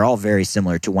DMT. They're all very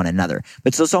similar to one another.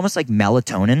 But so it's almost like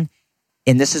melatonin,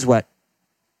 and this is what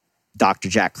Dr.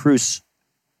 Jack Kruse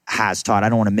has taught. I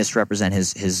don't want to misrepresent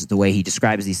the way he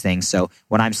describes these things. So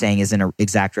what I'm saying isn't an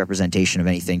exact representation of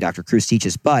anything Dr. Kruse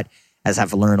teaches, but as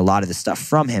I've learned a lot of this stuff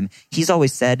from him, he's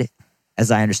always said, as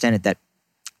I understand it, that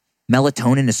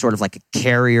melatonin is sort of like a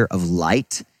carrier of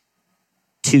light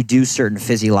to do certain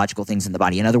physiological things in the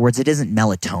body. In other words, it isn't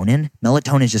melatonin.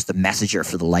 Melatonin is just the messenger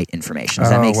for the light information.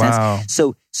 Does that make sense?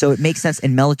 So it makes sense.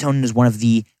 And melatonin is one of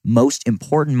the most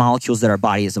important molecules that our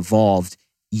body has evolved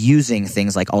using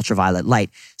things like ultraviolet light.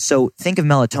 So think of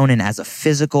melatonin as a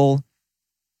physical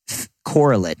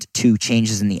correlate to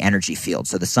changes in the energy field.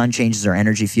 So the sun changes our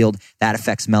energy field, that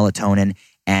affects melatonin,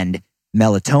 and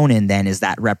melatonin then is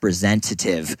that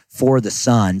representative for the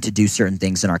sun to do certain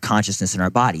things in our consciousness in our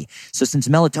body. So since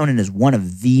melatonin is one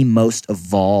of the most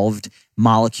evolved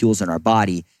molecules in our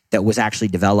body that was actually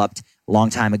developed a long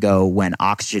time ago when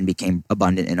oxygen became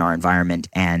abundant in our environment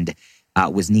and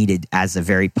was needed as a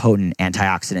very potent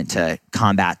antioxidant to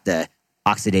combat the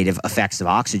oxidative effects of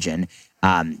oxygen,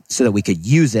 so that we could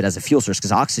use it as a fuel source,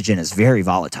 because oxygen is very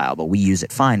volatile, but we use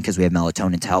it fine because we have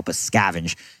melatonin to help us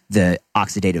scavenge the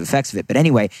oxidative effects of it. But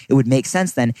anyway, it would make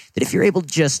sense then that if you're able to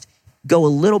just go a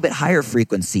little bit higher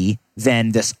frequency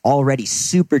than this already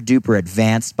super duper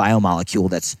advanced biomolecule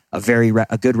that's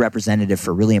a good representative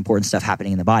for really important stuff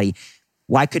happening in the body,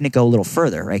 why couldn't it go a little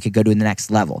further, right? It could go to the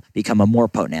next level, become a more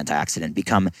potent antioxidant,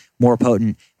 become more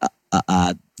potent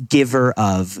giver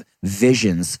of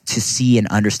visions to see and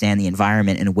understand the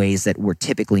environment in ways that we're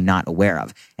typically not aware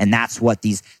of. And that's what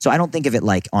so I don't think of it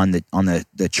like on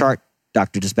the chart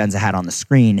Dr. Dispenza had on the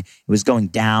screen. It was going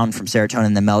down from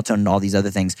serotonin, then melatonin, and all these other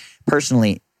things.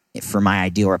 Personally, for my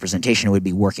ideal representation, it would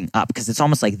be working up, because it's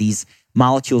almost like these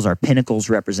molecules are pinnacles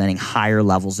representing higher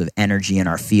levels of energy in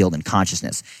our field and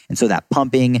consciousness. And so that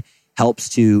pumping helps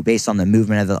to, based on the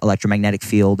movement of the electromagnetic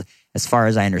field, as far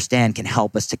as I understand, can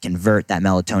help us to convert that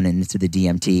melatonin into the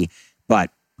DMT.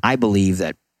 But I believe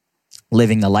that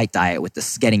living the light diet with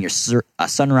this, getting your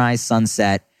sunrise,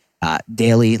 sunset,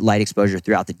 daily light exposure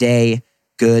throughout the day,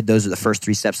 good. Those are the first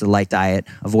 3 steps of the light diet.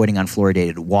 Avoiding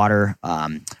unfluoridated water,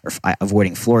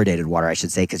 avoiding fluoridated water, I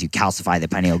should say, because you calcify the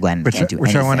pineal gland and can't do anything.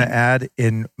 Which I want to add,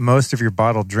 in most of your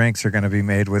bottled drinks are going to be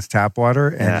made with tap water,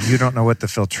 and you don't know what the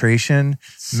filtration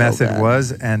method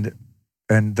was, and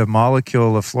the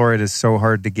molecule of fluoride is so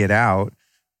hard to get out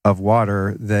of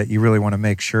water that you really want to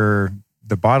make sure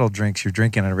the bottled drinks you're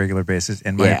drinking on a regular basis,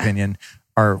 in my opinion,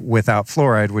 are without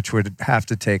fluoride, which would have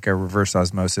to take a reverse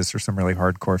osmosis or some really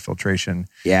hardcore filtration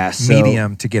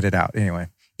medium to get it out. Anyway.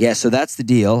 Yeah, so that's the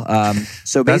deal.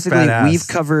 So basically, we've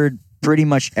covered pretty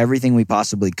much everything we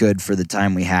possibly could for the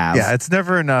time we have. Yeah, it's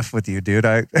never enough with you, dude.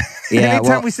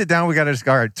 Anytime we sit down, we got to just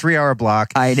go, all right, 3-hour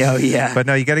block. I know, yeah. But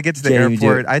no, you got to get to the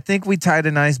airport. I think we tied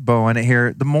a nice bow on it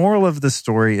here. The moral of the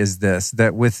story is this,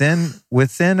 that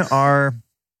within our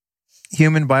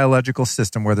human biological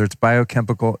system, whether it's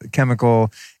biochemical,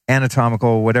 chemical,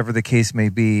 anatomical, whatever the case may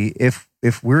be, if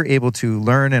we're able to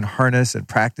learn and harness and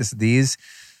practice these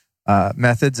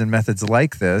methods and methods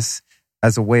like this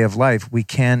as a way of life, we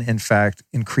can, in fact,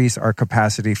 increase our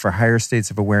capacity for higher states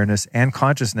of awareness and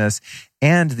consciousness,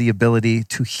 and the ability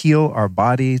to heal our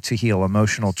body, to heal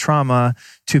emotional trauma,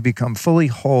 to become fully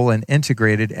whole and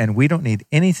integrated. And we don't need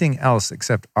anything else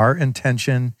except our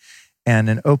intention and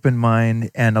an open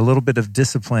mind and a little bit of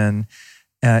discipline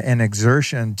and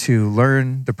exertion to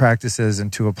learn the practices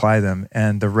and to apply them.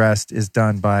 And the rest is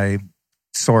done by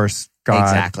Source, God.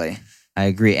 Exactly. I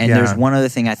agree. And there's one other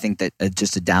thing I think that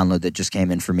just a download that just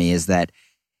came in for me is that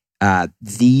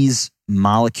these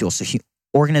molecules, so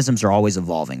organisms are always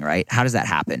evolving, right? How does that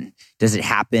happen? Does it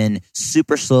happen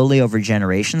super slowly over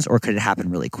generations, or could it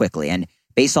happen really quickly? And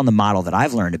based on the model that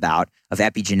I've learned about of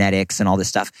epigenetics and all this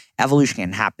stuff, evolution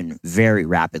can happen very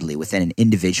rapidly within an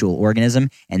individual organism,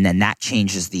 and then that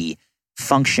changes the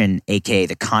function, aka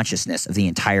the consciousness of the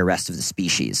entire rest of the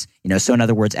species. So in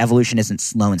other words, evolution isn't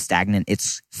slow and stagnant;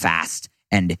 it's fast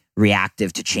and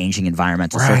reactive to changing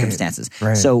environmental circumstances.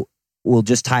 Right. So we'll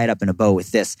just tie it up in a bow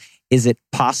with this. Is it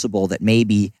possible that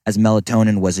maybe as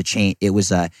melatonin was it was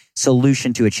a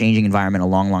solution to a changing environment a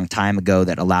long, long time ago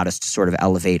that allowed us to sort of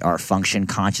elevate our function,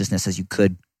 consciousness, as you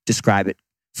could describe it,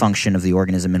 function of the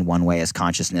organism in one way as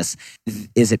consciousness?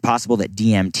 Is it possible that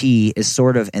DMT is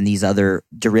sort of, and these other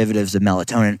derivatives of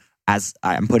melatonin, as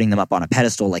I'm putting them up on a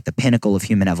pedestal, like the pinnacle of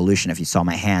human evolution? If you saw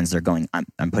my hands,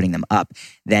 I'm putting them up,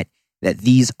 that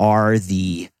these are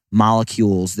the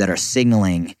molecules that are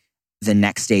signaling the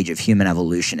next stage of human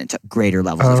evolution into greater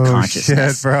levels of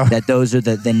consciousness. Shit, bro. That those are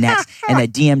the next, and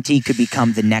that DMT could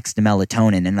become the next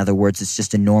melatonin. In other words, it's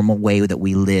just a normal way that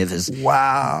we live as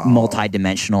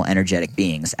multidimensional energetic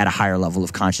beings at a higher level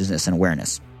of consciousness and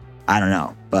awareness. I don't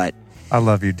know, but I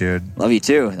love you, dude. Love you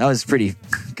too. That was pretty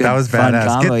good. That was fun badass.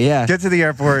 Combo, Get to the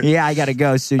airport. Yeah, I gotta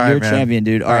go. So you're a champion,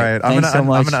 dude. All right. I'm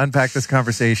gonna unpack this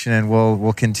conversation and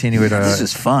we'll continue it. This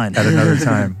is fun at another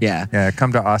time. Yeah.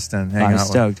 Come to Austin. I'm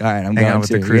stoked. All right, I'm hang going out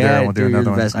with the crew there. And we'll do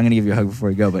another one. I'm gonna give you a hug before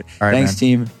we go. But thanks,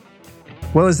 team.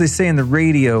 Well, as they say in the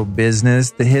radio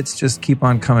business, the hits just keep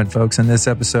on coming, folks. And this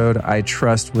episode, I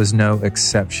trust, was no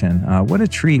exception. What a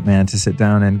treat, man, to sit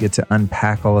down and get to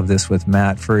unpack all of this with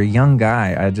Matt. For a young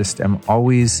guy, I just am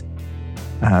always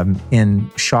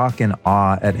in shock and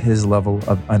awe at his level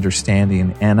of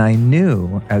understanding. And I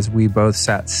knew, as we both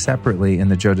sat separately in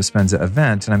the Joe Dispenza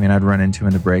event, and I mean, I'd run into him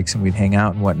in the breaks and we'd hang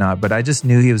out and whatnot, but I just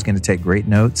knew he was going to take great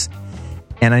notes.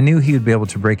 And I knew he would be able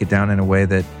to break it down in a way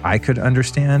that I could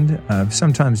understand.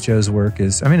 Sometimes Joe's work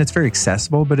is, it's very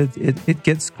accessible, but it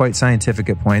gets quite scientific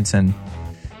at points, and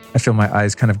I feel my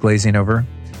eyes kind of glazing over.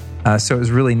 So it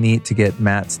was really neat to get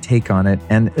Matt's take on it,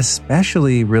 and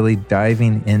especially really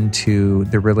diving into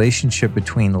the relationship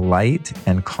between light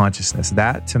and consciousness.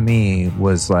 That to me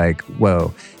was like,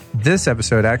 whoa. This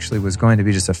episode actually was going to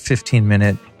be just a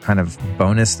 15-minute kind of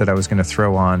bonus that I was going to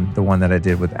throw on the one that I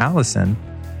did with Allison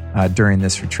during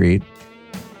this retreat.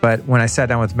 But when I sat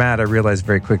down with Matt, I realized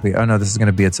very quickly, oh no, this is going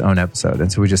to be its own episode.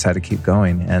 And so we just had to keep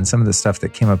going. And some of the stuff that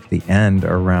came up at the end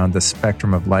around the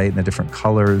spectrum of light and the different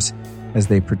colors as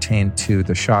they pertain to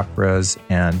the chakras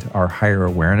and our higher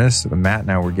awareness. Matt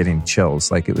and I were getting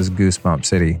chills, like it was Goosebump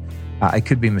City. I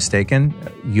could be mistaken.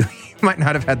 You might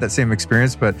not have had that same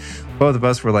experience, but both of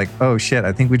us were like, oh shit,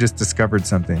 I think we just discovered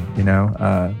something,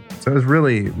 So it was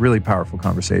really, really powerful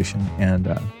conversation, and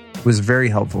was very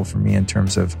helpful for me in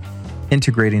terms of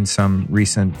integrating some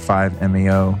recent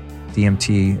 5-MeO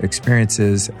DMT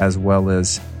experiences, as well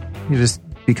as just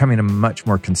becoming a much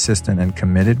more consistent and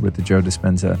committed with the Joe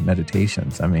Dispenza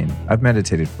meditations. I mean, I've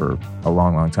meditated for a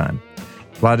long, long time,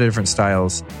 a lot of different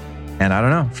styles. And I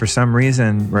don't know, for some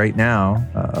reason right now,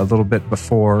 a little bit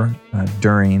before,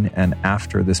 during, and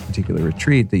after this particular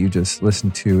retreat that you just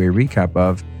listened to a recap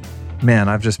of, man,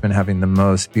 I've just been having the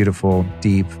most beautiful,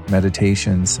 deep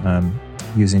meditations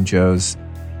using Joe's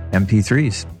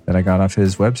MP3s that I got off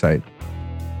his website.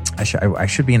 I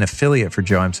should be an affiliate for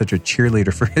Joe. I'm such a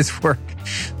cheerleader for his work.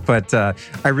 But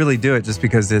I really do it just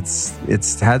because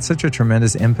it's had such a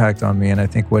tremendous impact on me. And I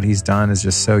think what he's done is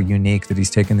just so unique that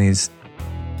he's taken these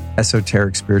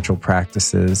esoteric spiritual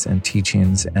practices and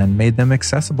teachings and made them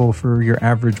accessible for your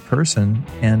average person,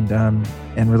 and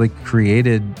really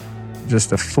created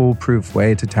just a foolproof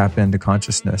way to tap into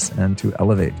consciousness and to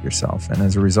elevate yourself. And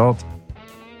as a result,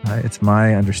 it's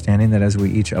my understanding that as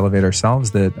we each elevate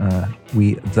ourselves, that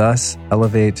we thus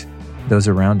elevate those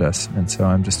around us. And so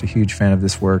I'm just a huge fan of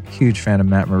this work, huge fan of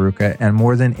Matt Maruca, and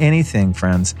more than anything,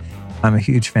 friends, I'm a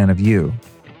huge fan of you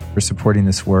for supporting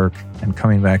this work and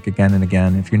coming back again and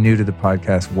again. If you're new to the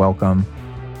podcast, welcome.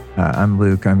 I'm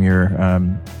Luke. I'm your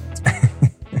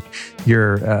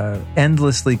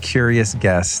endlessly curious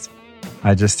guest.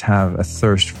 I just have a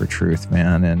thirst for truth,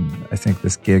 man. And I think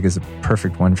this gig is a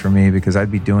perfect one for me because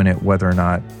I'd be doing it whether or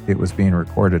not it was being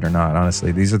recorded or not.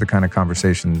 Honestly, these are the kind of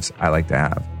conversations I like to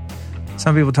have.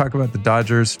 Some people talk about the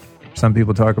Dodgers. Some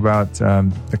people talk about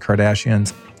the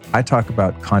Kardashians. I talk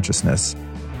about consciousness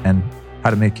and how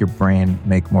to make your brain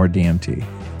make more DMT.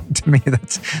 To me,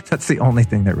 that's the only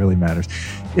thing that really matters,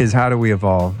 is how do we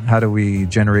evolve? How do we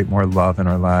generate more love in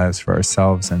our lives for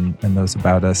ourselves and those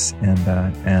about us?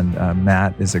 And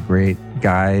Matt is a great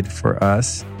guide for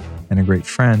us and a great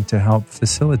friend to help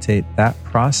facilitate that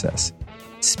process.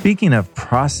 Speaking of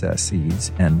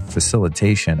processes and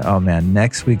facilitation, oh man,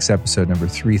 next week's episode, number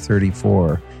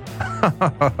 334.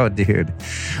 Oh, dude.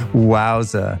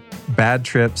 Wowza. Bad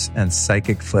trips and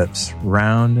psychic flips,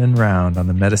 round and round on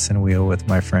the medicine wheel with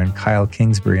my friend Kyle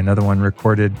Kingsbury, another one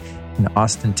recorded in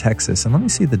Austin, Texas. And let me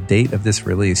see the date of this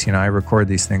release. I record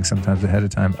these things sometimes ahead of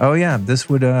time. Oh yeah, this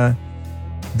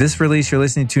release you're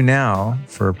listening to now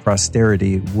for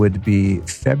posterity would be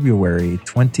February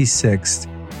 26th,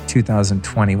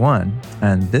 2021.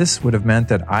 And this would have meant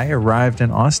that I arrived in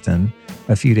Austin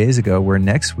a few days ago, where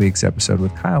next week's episode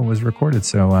with Kyle was recorded.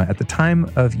 So at the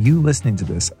time of you listening to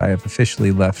this, I have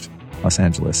officially left Los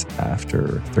Angeles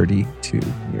after 32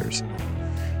 years.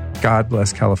 God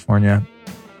bless California.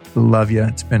 Love you.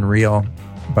 It's been real.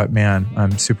 But man,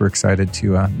 I'm super excited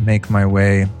to make my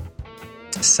way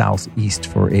southeast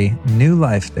for a new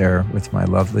life there with my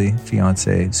lovely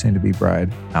fiance, soon-to-be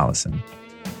bride, Allison.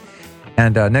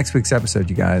 And next week's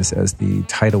episode, you guys, as the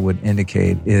title would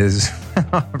indicate, is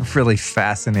a really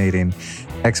fascinating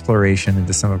exploration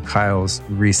into some of Kyle's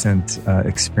recent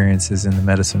experiences in the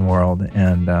medicine world.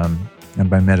 And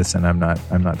by medicine, I'm not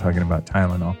talking about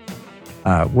Tylenol.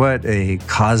 What a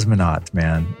cosmonaut,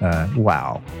 man.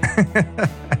 Wow.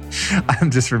 I'm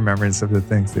just remembering some of the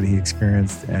things that he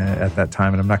experienced at that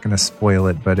time, and I'm not going to spoil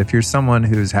it. But if you're someone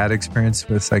who's had experience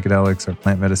with psychedelics or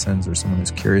plant medicines, or someone who's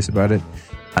curious about it,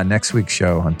 next week's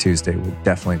show on Tuesday will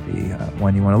definitely be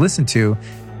one you want to listen to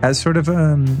as sort of,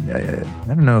 I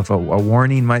don't know if a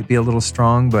warning might be a little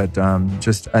strong, but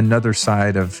just another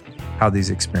side of how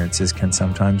these experiences can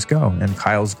sometimes go. And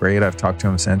Kyle's great. I've talked to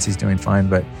him since. He's doing fine.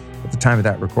 But at the time of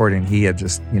that recording, he had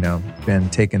just, been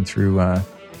taken through,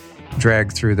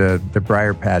 dragged through the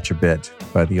briar patch a bit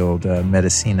by the old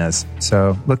medicinas.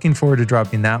 So looking forward to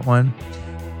dropping that one.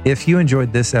 If you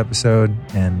enjoyed this episode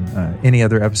and any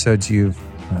other episodes you've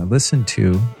listened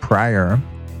to prior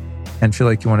and feel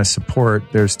like you want to support,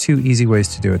 there's two easy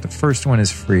ways to do it. The first one is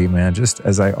free, man. Just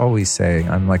as I always say,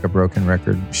 I'm like a broken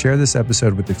record. Share this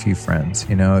episode with a few friends.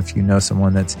 If you know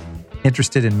someone that's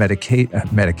interested in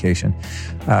medication,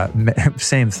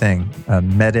 same thing,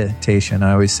 meditation.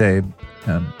 I always say,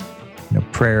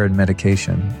 prayer and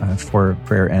medication for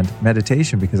prayer and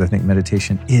meditation, because I think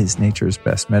meditation is nature's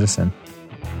best medicine.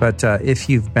 But if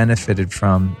you've benefited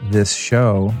from this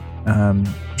show,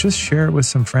 just share it with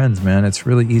some friends, man. It's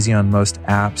really easy on most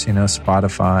apps,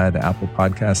 Spotify, the Apple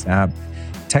Podcast app.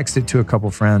 Text it to a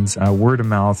couple friends. Word of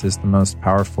mouth is the most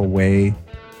powerful way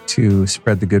to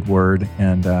spread the good word.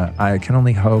 And I can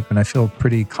only hope, and I feel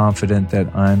pretty confident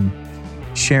that I'm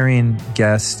sharing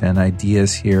guests and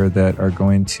ideas here that are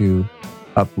going to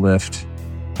uplift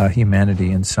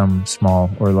humanity in some small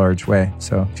or large way.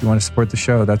 So if you want to support the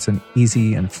show, that's an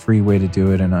easy and free way to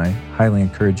do it. And I highly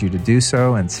encourage you to do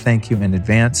so. And thank you in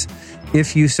advance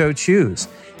if you so choose.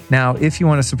 Now, if you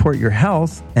want to support your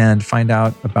health and find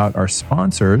out about our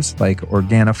sponsors like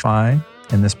Organifi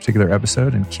in this particular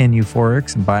episode and Kin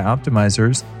Euphorics and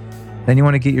Bioptimizers, then you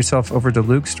want to get yourself over to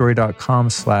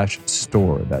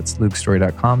lukestory.com/store. That's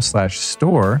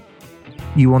lukestory.com/store.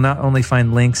 You will not only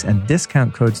find links and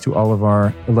discount codes to all of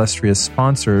our illustrious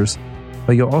sponsors,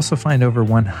 but you'll also find over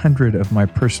 100 of my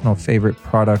personal favorite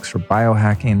products for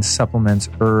biohacking, supplements,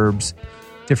 herbs,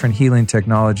 different healing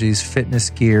technologies, fitness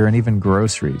gear, and even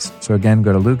groceries. So again,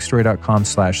 go to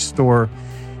lukestory.com/store.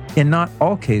 In not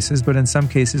all cases, but in some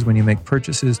cases, when you make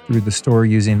purchases through the store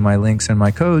using my links and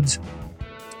my codes,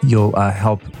 you'll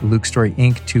help Luke Story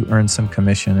Inc. to earn some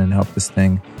commission and help this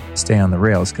thing stay on the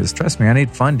rails. Because trust me, I need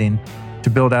funding to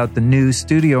build out the new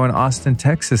studio in Austin,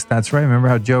 Texas. That's right. Remember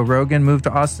how Joe Rogan moved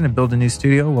to Austin to build a new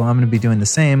studio? Well, I'm going to be doing the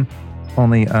same.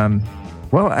 Only,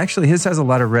 well, actually, his has a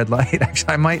lot of red light.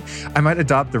 Actually, I might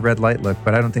adopt the red light look,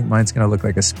 but I don't think mine's going to look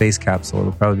like a space capsule.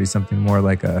 It'll probably be something more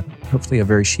like hopefully a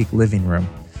very chic living room.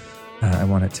 I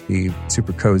want it to be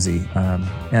super cozy.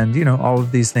 And, you know, all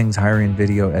of these things, hiring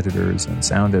video editors and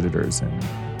sound editors and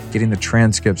getting the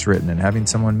transcripts written and having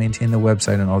someone maintain the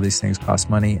website and all these things cost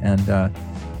money. And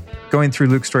going through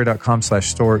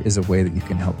lukestory.com/store is a way that you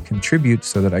can help contribute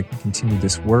so that I can continue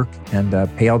this work and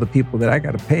pay all the people that I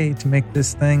got to pay to make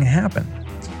this thing happen.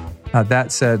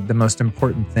 That said, the most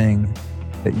important thing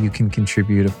that you can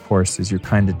contribute, of course, is your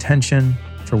kind attention,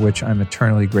 for which I'm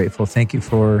eternally grateful. Thank you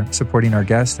for supporting our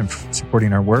guests and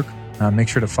supporting our work. Make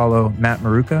sure to follow Matt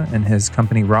Maruca and his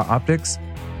company Raw Optics.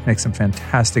 Makes some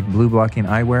fantastic blue blocking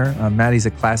eyewear. Matty's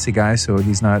a classy guy, so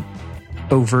he's not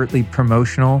overtly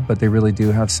promotional, but they really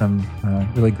do have some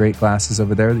really great glasses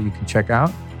over there that you can check out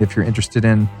if you're interested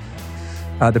in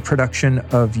the production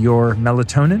of your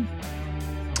melatonin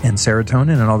and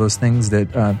serotonin and all those things that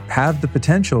have the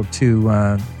potential to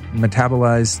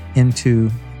metabolize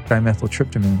into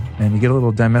dimethyltryptamine. And you get a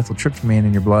little dimethyltryptamine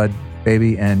in your blood,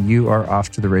 baby, and you are off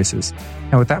to the races.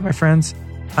 And with that, my friends,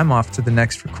 I'm off to the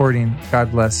next recording.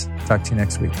 God bless. Talk to you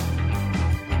next week.